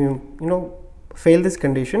fail this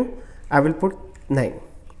condition, I will put 9.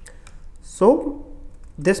 So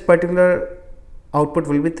this particular output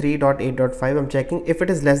will be 3.8.5. I'm checking if it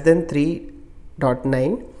is less than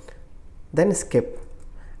 3.9, then skip,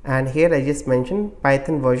 and here I just mentioned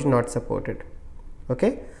Python version not supported.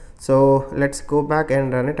 Okay, so let's go back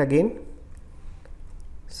and run it again.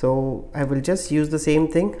 So I will just use the same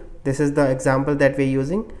thing. This is the example that we're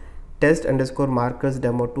using, test underscore markers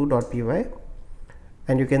demo2.py,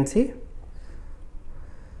 and you can see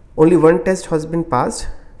only one test has been passed.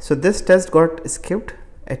 So this test got skipped.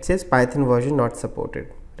 It says Python version not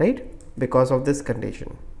supported, right, because of this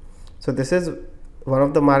condition. So this is one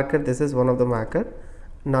of the marker, this is one of the marker.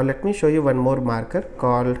 Now let me show you one more marker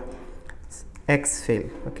called xfail,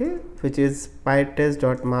 okay, which is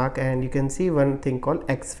pytest.mark, and you can see one thing called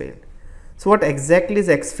xfail. So what exactly is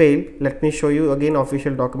xfail? Let me show you again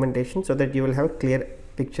official documentation so that you will have a clear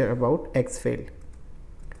picture about xfail.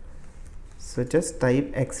 So just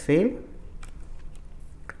type xfail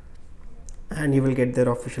and you will get their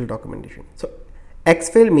official documentation. So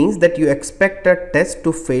xfail means that you expect a test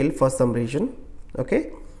to fail for some reason.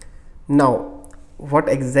 Okay, now what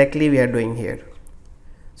exactly we are doing here?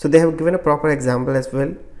 So they have given a proper example as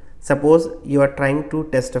well. Suppose you are trying to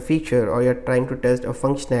test a feature, or you are trying to test a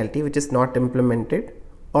functionality which is not implemented,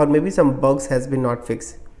 or maybe some bugs has been not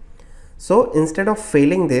fixed. So instead of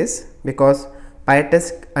failing this, because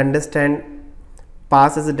PyTest understand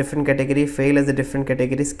pass as a different category, fail as a different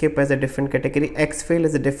category, skip as a different category, xfail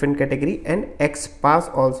is a different category, and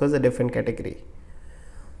xpass also is a different category.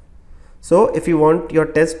 So if you want your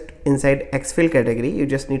test inside xfail category, you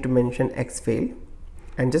just need to mention xfail.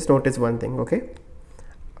 And just notice one thing, okay,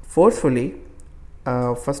 forcefully,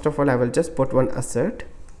 first of all I will just put one assert,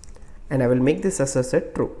 and I will make this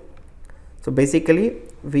assert true. So basically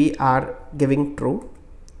we are giving true,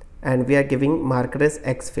 and we are giving marker as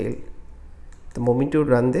xfail. The moment you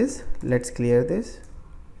run this, let's clear this.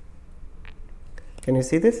 Can you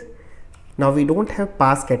see this? Now we don't have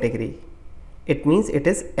pass category, it means it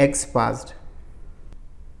is x passed,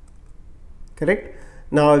 correct?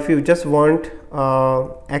 Now if you just want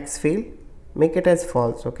xfail, make it as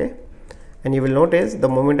false, okay, and you will notice the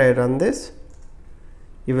moment I run this,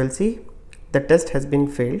 you will see the test has been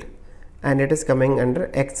failed and it is coming under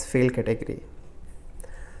xfail category.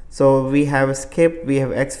 So we have skip, we have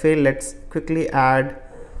xfail. Let's quickly add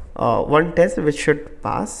one test which should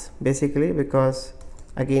pass, basically, because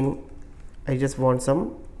again I just want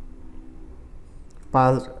some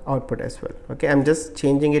passed output as well. Okay, I'm just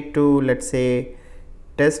changing it to, let's say,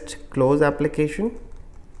 test close application,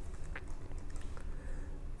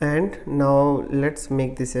 and now let's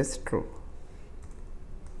make this as true.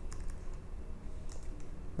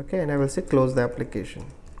 Okay, and I will say close the application.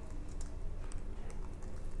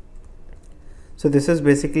 So this is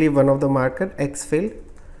basically one of the marker xfail,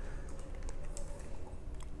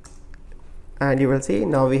 and you will see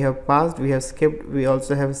now we have passed, we have skipped, we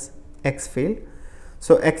also have xfail.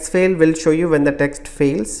 So xfail will show you when the text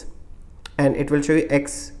fails, and it will show you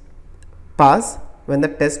x pass when the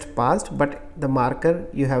test passed, but the marker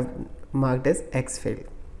you have marked as xfail.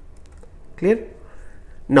 Clear?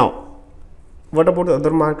 Now what about the other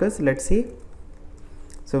markers? Let's see.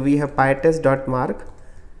 So we have pytest.mark,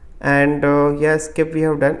 and yeah, skip we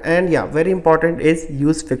have done, and yeah, very important is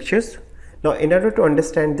use fixtures. Now in order to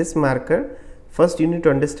understand this marker, first you need to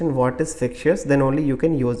understand what is fixtures, then only you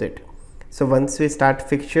can use it. So once we start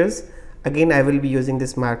fixtures, again I will be using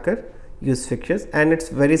this marker, use fixtures, and it's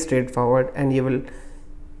very straightforward and you will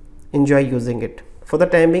enjoy using it. For the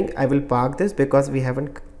time being I will park this because we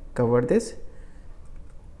haven't covered this.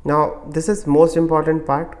 Now this is most important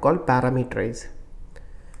part called parameterize.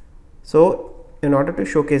 So in order to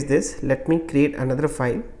showcase this, let me create another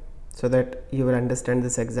file so that you will understand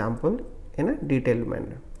this example in a detailed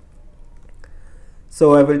manner.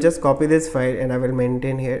 So I will just copy this file and I will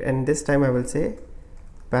maintain here, and this time I will say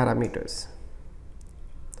parameters.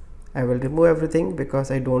 I will remove everything because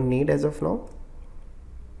I don't need as of now.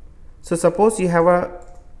 So suppose you have a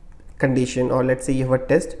condition, or let's say you have a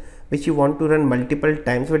test which you want to run multiple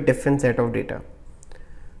times with different set of data.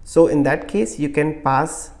 So in that case you can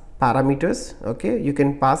pass parameters. Okay, you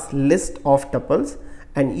can pass list of tuples,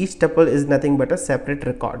 and each tuple is nothing but a separate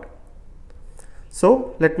record.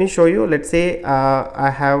 So let me show you. Let's say I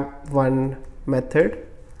have one method,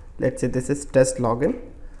 let's say this is test login,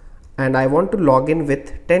 and I want to log in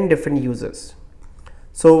with 10 different users.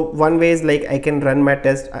 So one way is like I can run my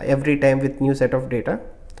test every time with new set of data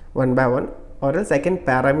one by one, or else I can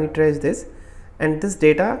parameterize this and this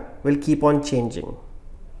data will keep on changing.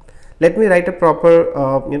 Let me write a proper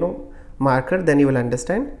marker, then you will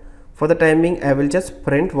understand. For the time being I will just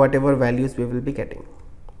print whatever values we will be getting.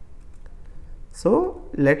 So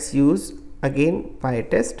let's use again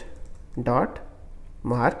pytest dot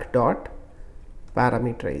mark dot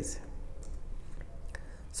parameterize.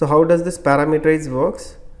 So how does this parameterize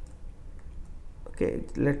works? Okay,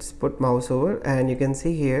 let's put mouse over and you can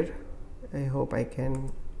see here, I hope I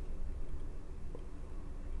can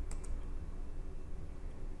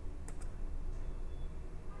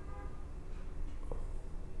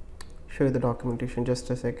show you the documentation.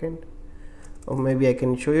 Just a second, or maybe I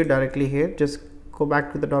can show you directly here. Just go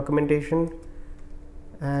back to the documentation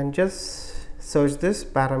and just search this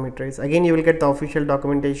parameterize. Again, you will get the official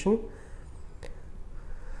documentation.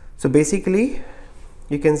 So basically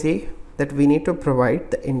you can see that we need to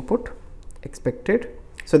provide the input expected.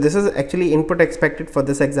 So this is actually input expected for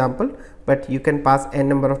this example, but you can pass n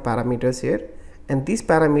number of parameters here, and these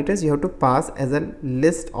parameters you have to pass as a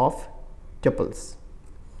list of tuples.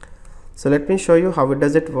 So let me show you how it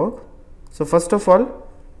does it work. So first of all,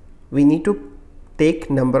 we need to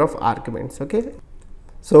take number of arguments. Okay,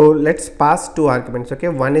 so let's pass two arguments. Okay,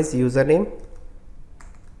 one is username,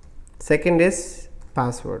 second is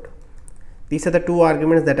password. These are the two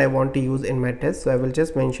arguments that I want to use in my test. So I will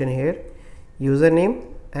just mention here username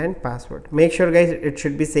and password. Make sure guys it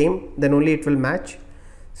should be same, then only it will match.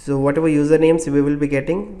 So whatever usernames we will be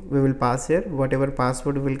getting, we will pass here. Whatever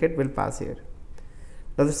password we will get, we'll pass here.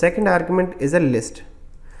 Now the second argument is a list.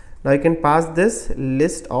 Now you can pass this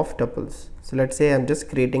list of tuples. So let's say I'm just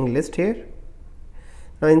creating list here.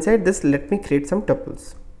 Now inside this, let me create some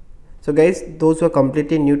tuples. So guys, those who are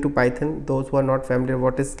completely new to Python, those who are not familiar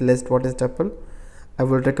what is list, what is tuple, I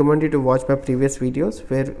will recommend you to watch my previous videos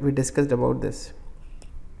where we discussed about this.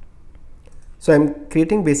 So I'm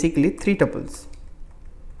creating basically three tuples.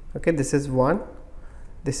 Okay, this is 1,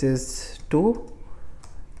 this is 2,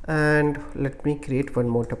 and let me create one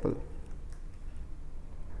more tuple,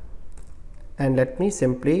 and let me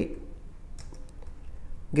simply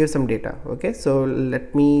give some data. Okay, so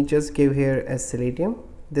let me just give here as Selenium.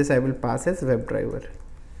 This I will pass as WebDriver.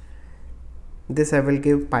 This I will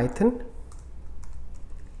give Python.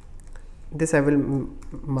 This I will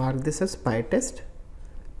mark this as PyTest.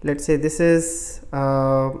 Let's say this is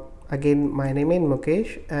again my name is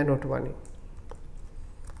Mukesh and Otwani.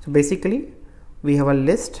 So basically we have a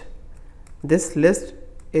list. This list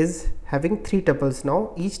is having three tuples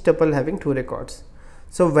now, each tuple having 2 records.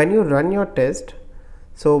 So when you run your test,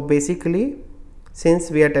 so basically since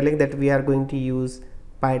we are telling that we are going to use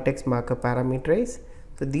PyTest marker parameterize,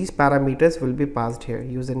 so these parameters will be passed here,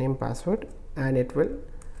 username, password, and it will,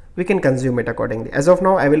 we can consume it accordingly. As of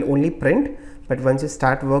now I will only print, but once you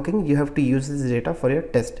start working you have to use this data for your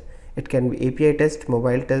test. It can be API test,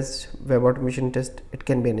 mobile test, web automation test, it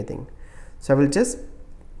can be anything. So I will just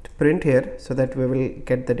print here so that we will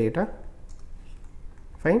get the data.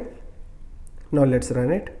 Fine. Now let's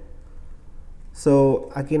run it.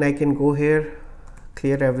 So again I can go here,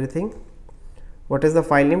 clear everything. What is the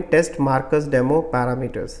file name? Test markers demo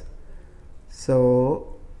parameters.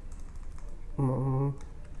 So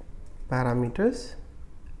parameters,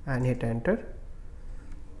 and hit enter.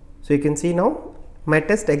 So you can see now my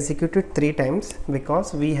test executed 3 times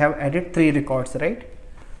because we have added 3 records, right?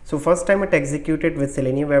 So first time it executed with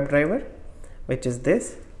Selenium WebDriver, which is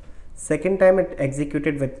this. Second time it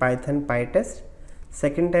executed with Python PyTest.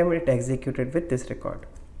 Second time it executed with this record.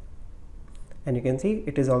 And you can see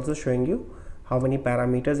it is also showing you how many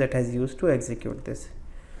parameters it has used to execute this.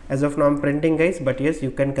 As of now I'm printing guys, but yes, you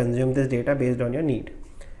can consume this data based on your need.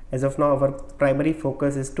 As of now our primary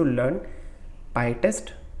focus is to learn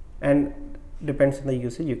PyTest, and depends on the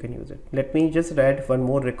usage you can use it. Let me just add one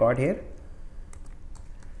more record here.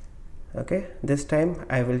 Okay, this time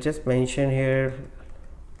I will just mention here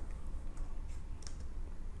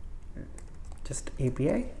just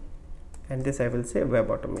API, and this I will say web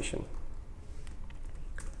automation,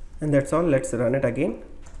 and that's all. Let's run it again.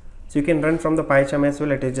 So you can run from the PyCharm as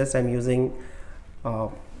well. It is just I'm using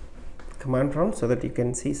command prompt so that you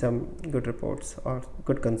can see some good reports or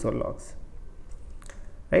good console logs,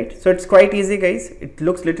 right? So it's quite easy guys. It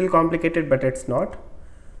looks little complicated, but it's not.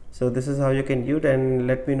 So this is how you can use it, and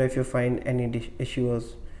let me know if you find any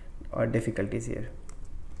issues or difficulties here.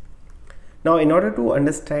 Now in order to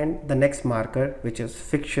understand the next marker, which is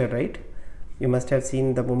fixture, right? You must have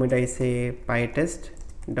seen the moment I say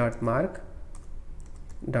pytest.mark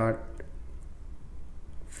dot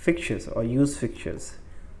fixtures or use fixtures.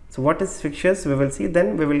 So what is fixtures we will see,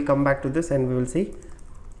 then we will come back to this and we will see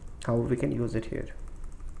how we can use it here.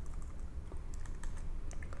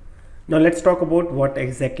 Now let's talk about what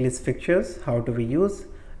exactly is fixtures, how do we use,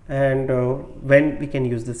 and when we can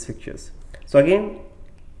use this fixtures. So again,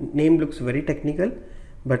 name looks very technical,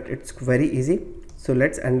 but it's very easy. So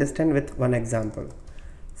let's understand with one example.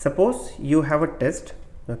 Suppose you have a test,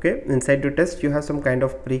 okay? Inside your test you have some kind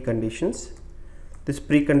of preconditions. These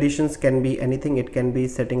preconditions can be anything. It can be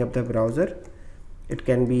setting up the browser, it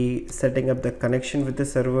can be setting up the connection with the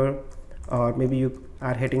server, or maybe you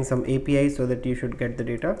are hitting some API so that you should get the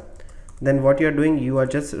data. Then what you are doing, you are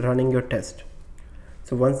just running your test.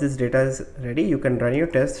 So once this data is ready, you can run your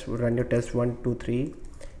test 1, 2, 3.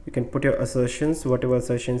 You can put your assertions, whatever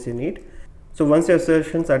assertions you need. So once your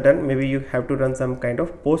assertions are done, maybe you have to run some kind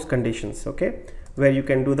of post conditions, okay, where you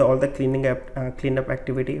can do all the cleanup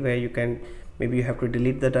activity, where you can, maybe you have to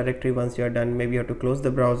delete the directory once you are done, maybe you have to close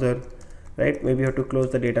the browser, right, maybe you have to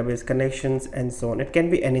close the database connections and so on. It can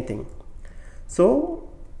be anything. So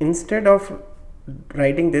instead of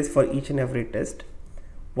writing this for each and every test,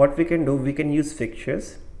 what we can do, we can use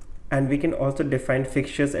fixtures, and we can also define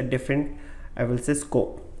fixtures at different, I will say,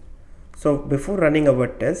 scope. So before running our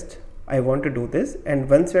test, I want to do this, and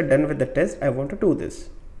once we are done with the test, I want to do this.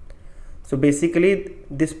 So basically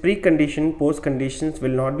this precondition, post conditions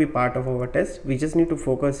will not be part of our test. We just need to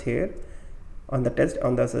focus here on the test,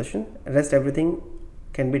 on the assertion. Rest everything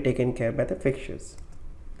can be taken care by the fixtures,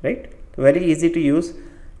 right? Very easy to use.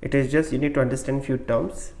 It is just you need to understand few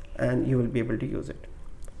terms and you will be able to use it.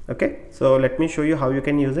 Okay, so let me show you how you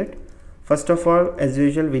can use it. First of all, as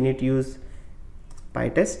usual, we need to use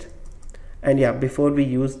PyTest. And yeah, before we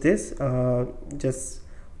use this, just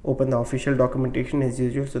open the official documentation as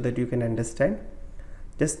usual so that you can understand.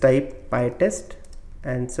 Just type PyTest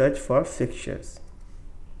and search for fixtures.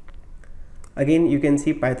 Again, you can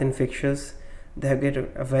see Python fixtures. They have got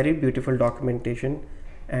a very beautiful documentation,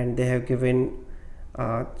 and they have given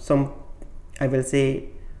some, I will say,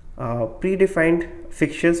 predefined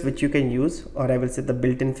fixtures which you can use, or I will say the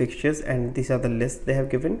built-in fixtures, and these are the lists they have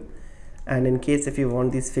given. And in case if you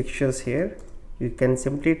want these fixtures here, you can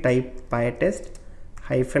simply type PyTest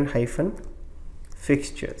 --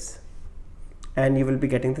 fixtures, and you will be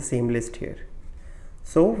getting the same list here.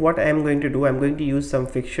 So what I am going to do, I am going to use some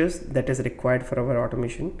fixtures that is required for our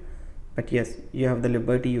automation, but yes, you have the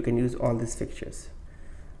liberty, you can use all these fixtures.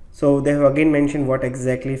 So they have again mentioned what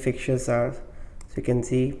exactly fixtures are. So you can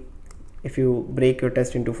see, if you break your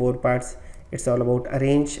test into 4 parts, it's all about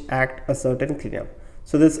arrange, act, assert and clean up.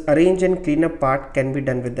 So this arrange and clean up part can be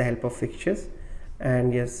done with the help of fixtures,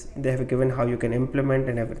 and yes, they have given how you can implement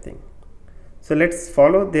and everything. So let's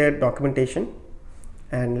follow their documentation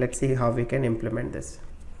and let's see how we can implement this.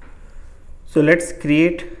 So let's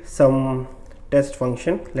create some test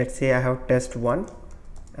function. Let's say I have test1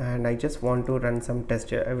 and I just want to run some test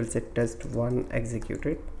here. I will say test1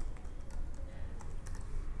 executed.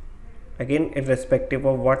 Again, irrespective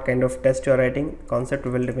of what kind of test you are writing, concept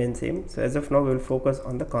will remain same. So as of now, we will focus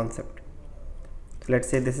on the concept. So let's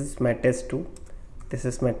say this is my test2, this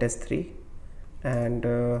is my test3, and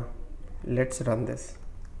let's run this.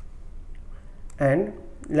 And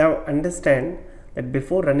now understand that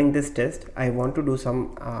before running this test, I want to do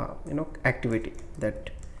some activity,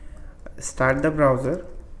 that start the browser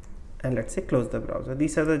and let's say close the browser.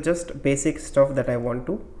 These are the just basic stuff that I want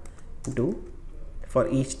to do for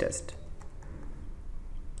each test.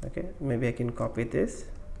 Okay, maybe I can copy this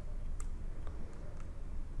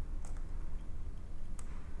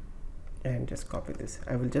and just copy this.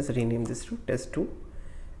 I will just rename this to test2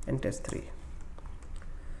 and test3.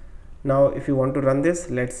 Now if you want to run this,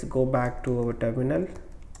 let's go back to our terminal.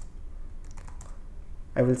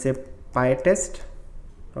 I will say PyTest,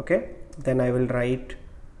 okay, then I will write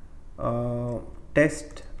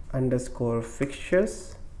test underscore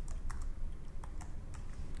fixtures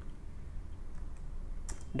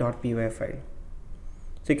 .py file.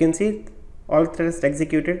 So you can see all tests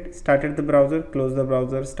executed, started the browser, close the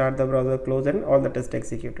browser, start the browser, close, and all the tests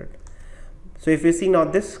executed. So if you see, now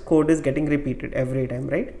this code is getting repeated every time,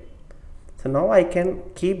 right? So now I can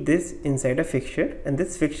keep this inside a fixture, and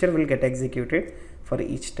this fixture will get executed for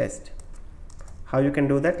each test. How you can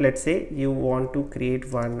do that? Let's say you want to create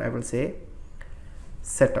one, I will say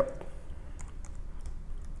setup.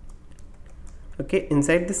 Okay,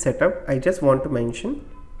 inside the setup, I just want to mention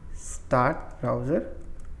start browser.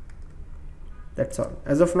 That's all.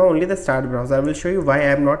 As of now, only the start browser. I will show you why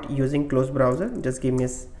I am not using close browser. Just give me a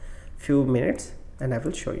few minutes and I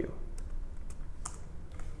will show you.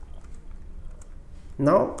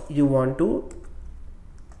 Now you want to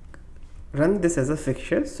run this as a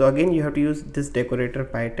fixture. So again, you have to use this decorator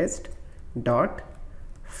PyTest dot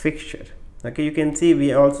fixture. Okay, you can see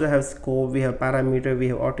we also have scope, we have parameter, we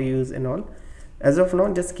have auto use and all. As of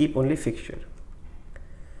now, just keep only fixture.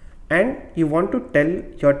 And you want to tell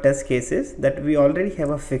your test cases that we already have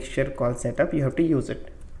a fixture called setup, you have to use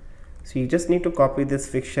it. So you just need to copy this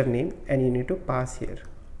fixture name and you need to pass here.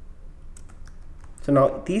 So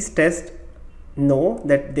now these tests know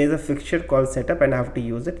that there's a fixture called setup and I have to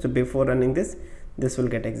use it. So before running this, this will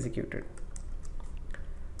get executed.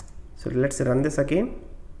 So let's run this again,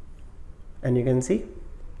 and you can see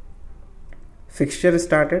fixture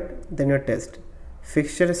started, then your test,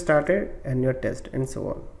 fixture started and your test, and so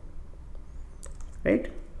on,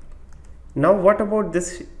 right? Now what about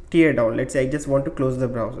this tear down? Let's say I just want to close the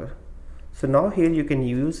browser. So now here you can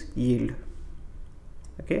use yield.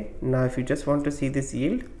 Okay, now if you just want to see this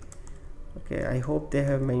yield, okay, I hope they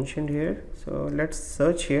have mentioned here. So let's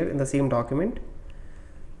search here in the same document.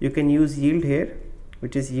 You can use yield here,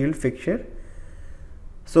 which is yield fixture.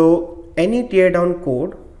 So any tear down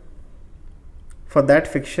code for that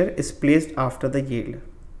fixture is placed after the yield.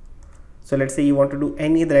 So let's say you want to do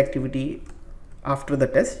any other activity after the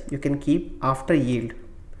test, you can keep after yield.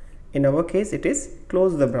 In our case it is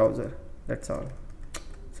close the browser. That's all.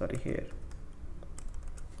 Sorry, here.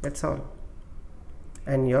 That's all.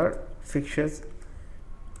 And your fixtures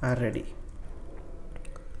are ready.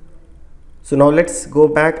 So now let's go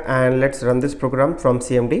back and let's run this program from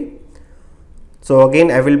CMD. So again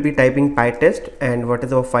I will be typing PyTest, and what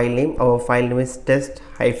is our file name? Our file name is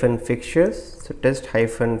test-fixtures. So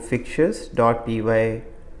test-fixtures.py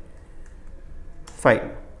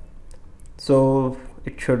file. So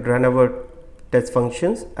it should run our test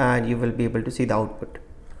functions and you will be able to see the output.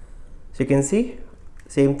 So you can see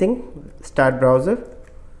same thing, start browser.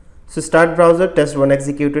 So start browser, test 1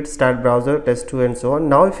 executed, start browser, test 2, and so on.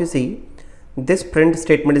 Now if you see, this print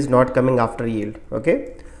statement is not coming after yield.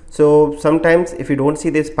 Okay, so sometimes if you don't see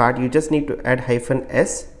this part, you just need to add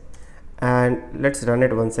 -s, and let's run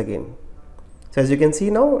it once again. So as you can see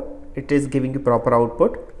now, it is giving you proper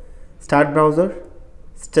output. Start browser,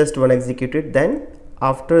 test 1 executed, then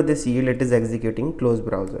after this yield it is executing close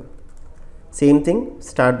browser. Same thing,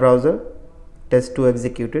 start browser, test 2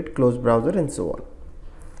 executed, close browser, and so on.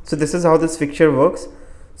 So this is how this fixture works.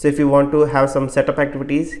 So if you want to have some setup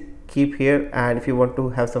activities, keep here, and if you want to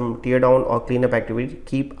have some tear down or cleanup activity,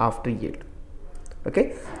 keep after yield.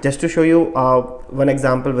 Okay, just to show you one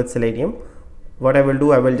example with Selenium, what I will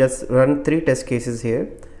do, I will just run 3 test cases here,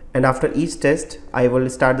 and after each test I will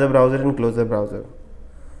start the browser and close the browser.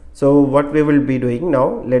 So what we will be doing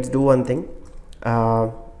now, let's do one thing.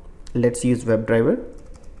 Let's use WebDriver.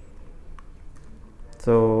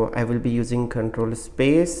 So I will be using control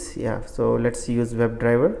space, yeah, so let's use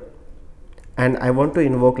WebDriver, and I want to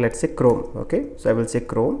invoke, let's say, Chrome. Okay, so I will say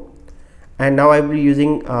Chrome, and now I will be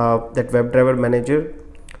using that WebDriver manager.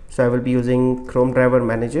 So I will be using Chrome driver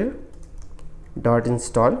manager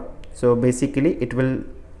 .install. So basically it will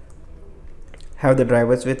have the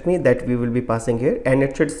drivers with me that we will be passing here, and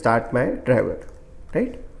it should start my driver,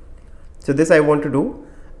 right? So this I want to do,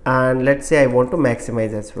 and let's say I want to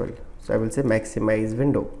maximize as well. So I will say maximize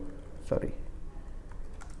window,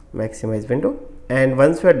 maximize window, and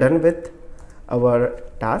once we are done with our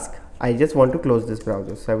task, I just want to close this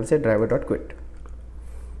browser. So I will say driver.quit.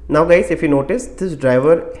 Now guys, if you notice, this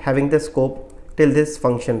driver having the scope till this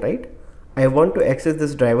function, right? I want to access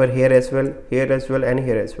this driver here as well, here as well, and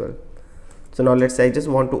here as well. So now let's say I just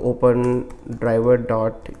want to open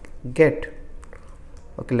driver.get.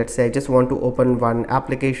 Okay, let's say I just want to open one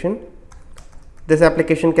application. This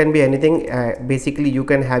application can be anything. Basically you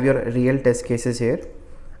can have your real test cases here.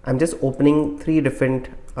 I'm just opening 3 different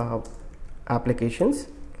applications,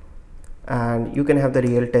 and you can have the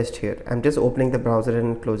real test here. I'm just opening the browser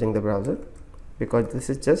and closing the browser because this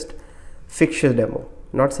is just fixture demo,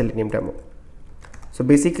 not Selenium demo. So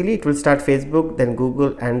basically it will start Facebook, then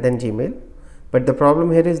Google, and then Gmail, but the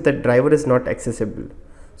problem here is that driver is not accessible.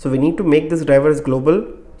 So we need to make this driver as global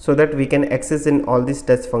so that we can access in all these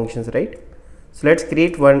test functions, right? So let's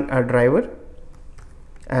create one driver,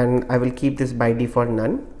 and I will keep this by default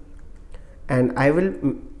none, and I will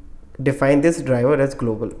define this driver as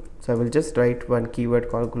global. So I will just write one keyword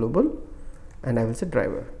called global, and I will say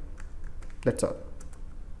driver. That's all.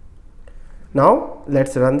 Now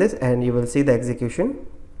let's run this, and you will see the execution.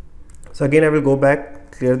 So again I will go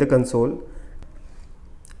back, clear the console,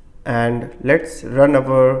 and let's run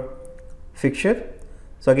our fixture.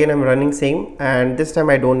 So again I'm running same, and this time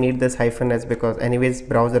I don't need this -s because anyways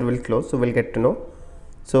browser will close, so we'll get to know.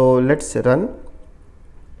 So let's run.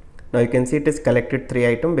 Now you can see it is collected 3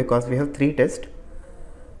 items because we have 3 tests,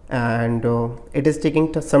 and it is taking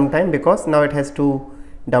some time because now it has to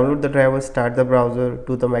download the driver, start the browser,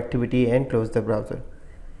 do the activity, and close the browser.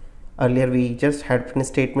 Earlier we just had print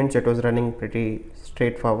statements, it was running pretty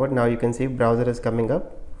straightforward. Now you can see browser is coming up.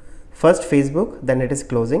 First Facebook, then it is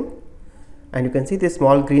closing, and you can see this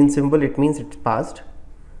small green symbol, it means it's passed.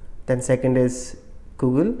 Then second is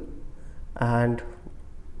Google, and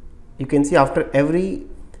you can see after every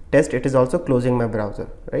test it is also closing my browser,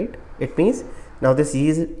 right? It means now this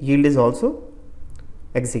yield is also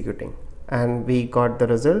executing, and we got the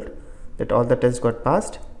result. that all the tests got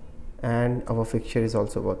passed and our fixture is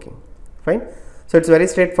also working fine. So it's very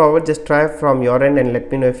straightforward. Just try from your end and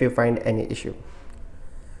let me know if you find any issue.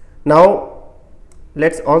 Now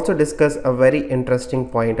let's also discuss a very interesting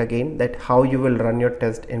point again, that how you will run your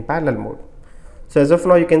test in parallel mode. So as of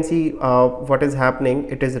now you can see what is happening.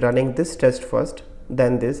 It is running this test first,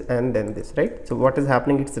 then this, and then this, right? So what is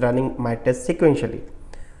happening, it's running my test sequentially.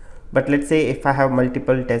 But let's say if I have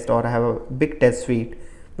multiple tests or I have a big test suite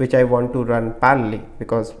which I want to run parallelly,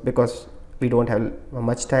 because we don't have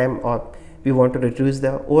much time, or we want to reduce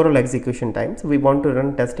the overall execution time, so we want to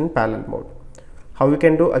run test in parallel mode. How we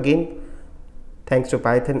can do? Again, thanks to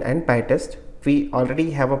Python and PyTest, we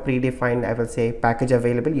already have a predefined, I will say, package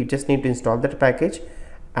available. You just need to install that package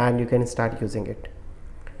and you can start using it.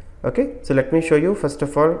 Okay, so let me show you first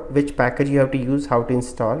of all which package you have to use, how to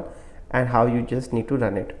install, and how you just need to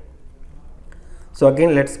run it. So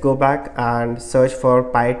again, let's go back and search for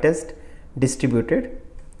PyTest distributed.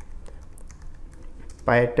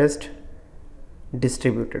 PyTest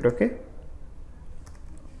distributed. Okay,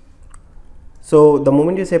 so the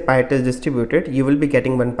moment you say PyTest distributed, you will be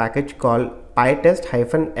getting one package called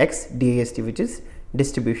PyTest-X DAST, which is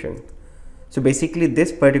distribution. So basically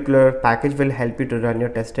this particular package will help you to run your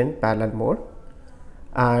test in parallel mode,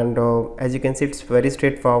 and as you can see, it's very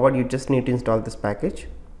straightforward. You just need to install this package.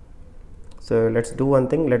 So let's do one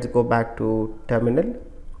thing. Let's go back to terminal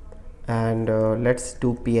and let's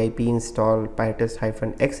do pip install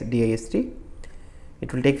PyTest-X DAST.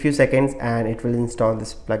 It will take few seconds and it will install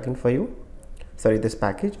this plugin for you, sorry, this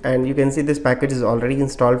package. And you can see this package is already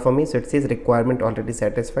installed for me, so it says requirement already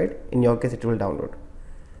satisfied. In your case, it will download.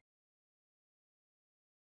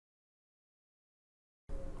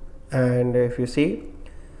 And if you see,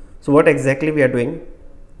 so what exactly we are doing,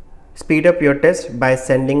 speed up your test by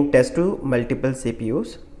sending test to multiple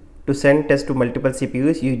CPUs. To send test to multiple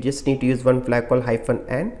CPUs, you just need to use one flag called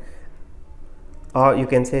 -n, or you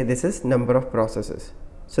can say this is number of processes.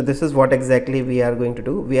 So this is what exactly we are going to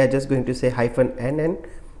do. We are just going to say -n and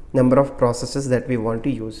number of processes that we want to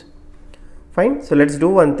use. Fine. So let's do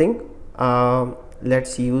one thing.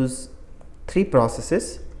 Let's use 3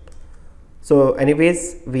 processes. So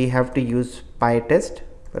anyways, we have to use PyTest,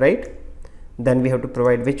 right? Then we have to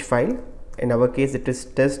provide which file. In our case, it is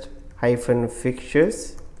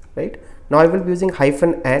test-fixtures, right? Now I will be using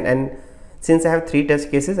 -n, and since I have 3 test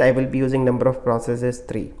cases, I will be using number of processes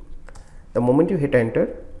 3. The moment you hit enter,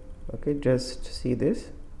 okay, just see this,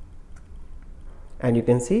 and you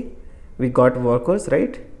can see we got workers,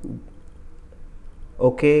 right?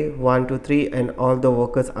 Okay, 1 2 3, and all the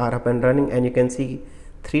workers are up and running, and you can see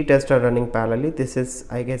 3 tests are running parallelly. This is,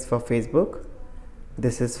 I guess, for Facebook,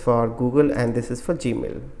 this is for Google, and this is for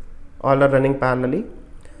Gmail. All are running parallelly.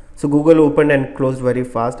 So Google opened and closed very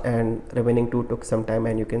fast, and remaining 2 took some time,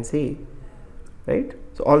 and you can see, right?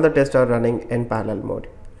 So all the tests are running in parallel mode.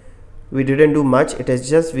 We didn't do much. It is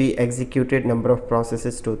just we executed number of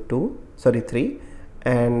processes to 3,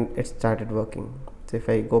 and it started working. So if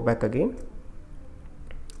I go back again,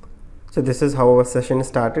 so this is how our session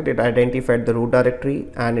started. It identified the root directory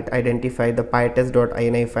and it identified the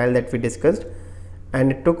pytest.ini file that we discussed,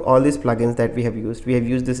 and it took all these plugins that we have used. We have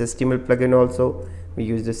used this HTML plugin also, we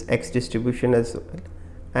use this X distribution as well,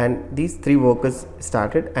 and these 3 workers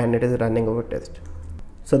started and it is running our test.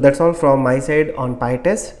 So that's all from my side on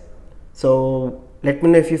PyTest. So let me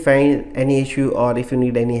know if you find any issue or if you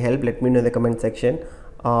need any help. Let me know in the comment section,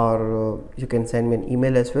 or you can send me an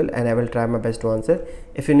email as well, and I will try my best to answer.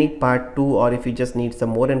 If you need part 2 or if you just need some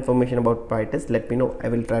more information about PyTest, let me know. I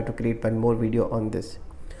will try to create one more video on this.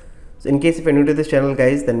 So in case if you're new to this channel,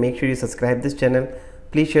 guys, then make sure you subscribe this channel.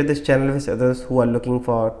 Please share this channel with others who are looking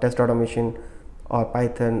for test automation or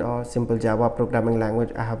Python or simple Java programming language.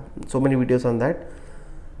 I have so many videos on that.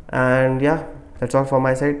 And yeah, that's all from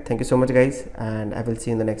my side. Thank you so much, guys, and I will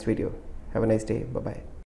see you in the next video. Have a nice day. Bye bye.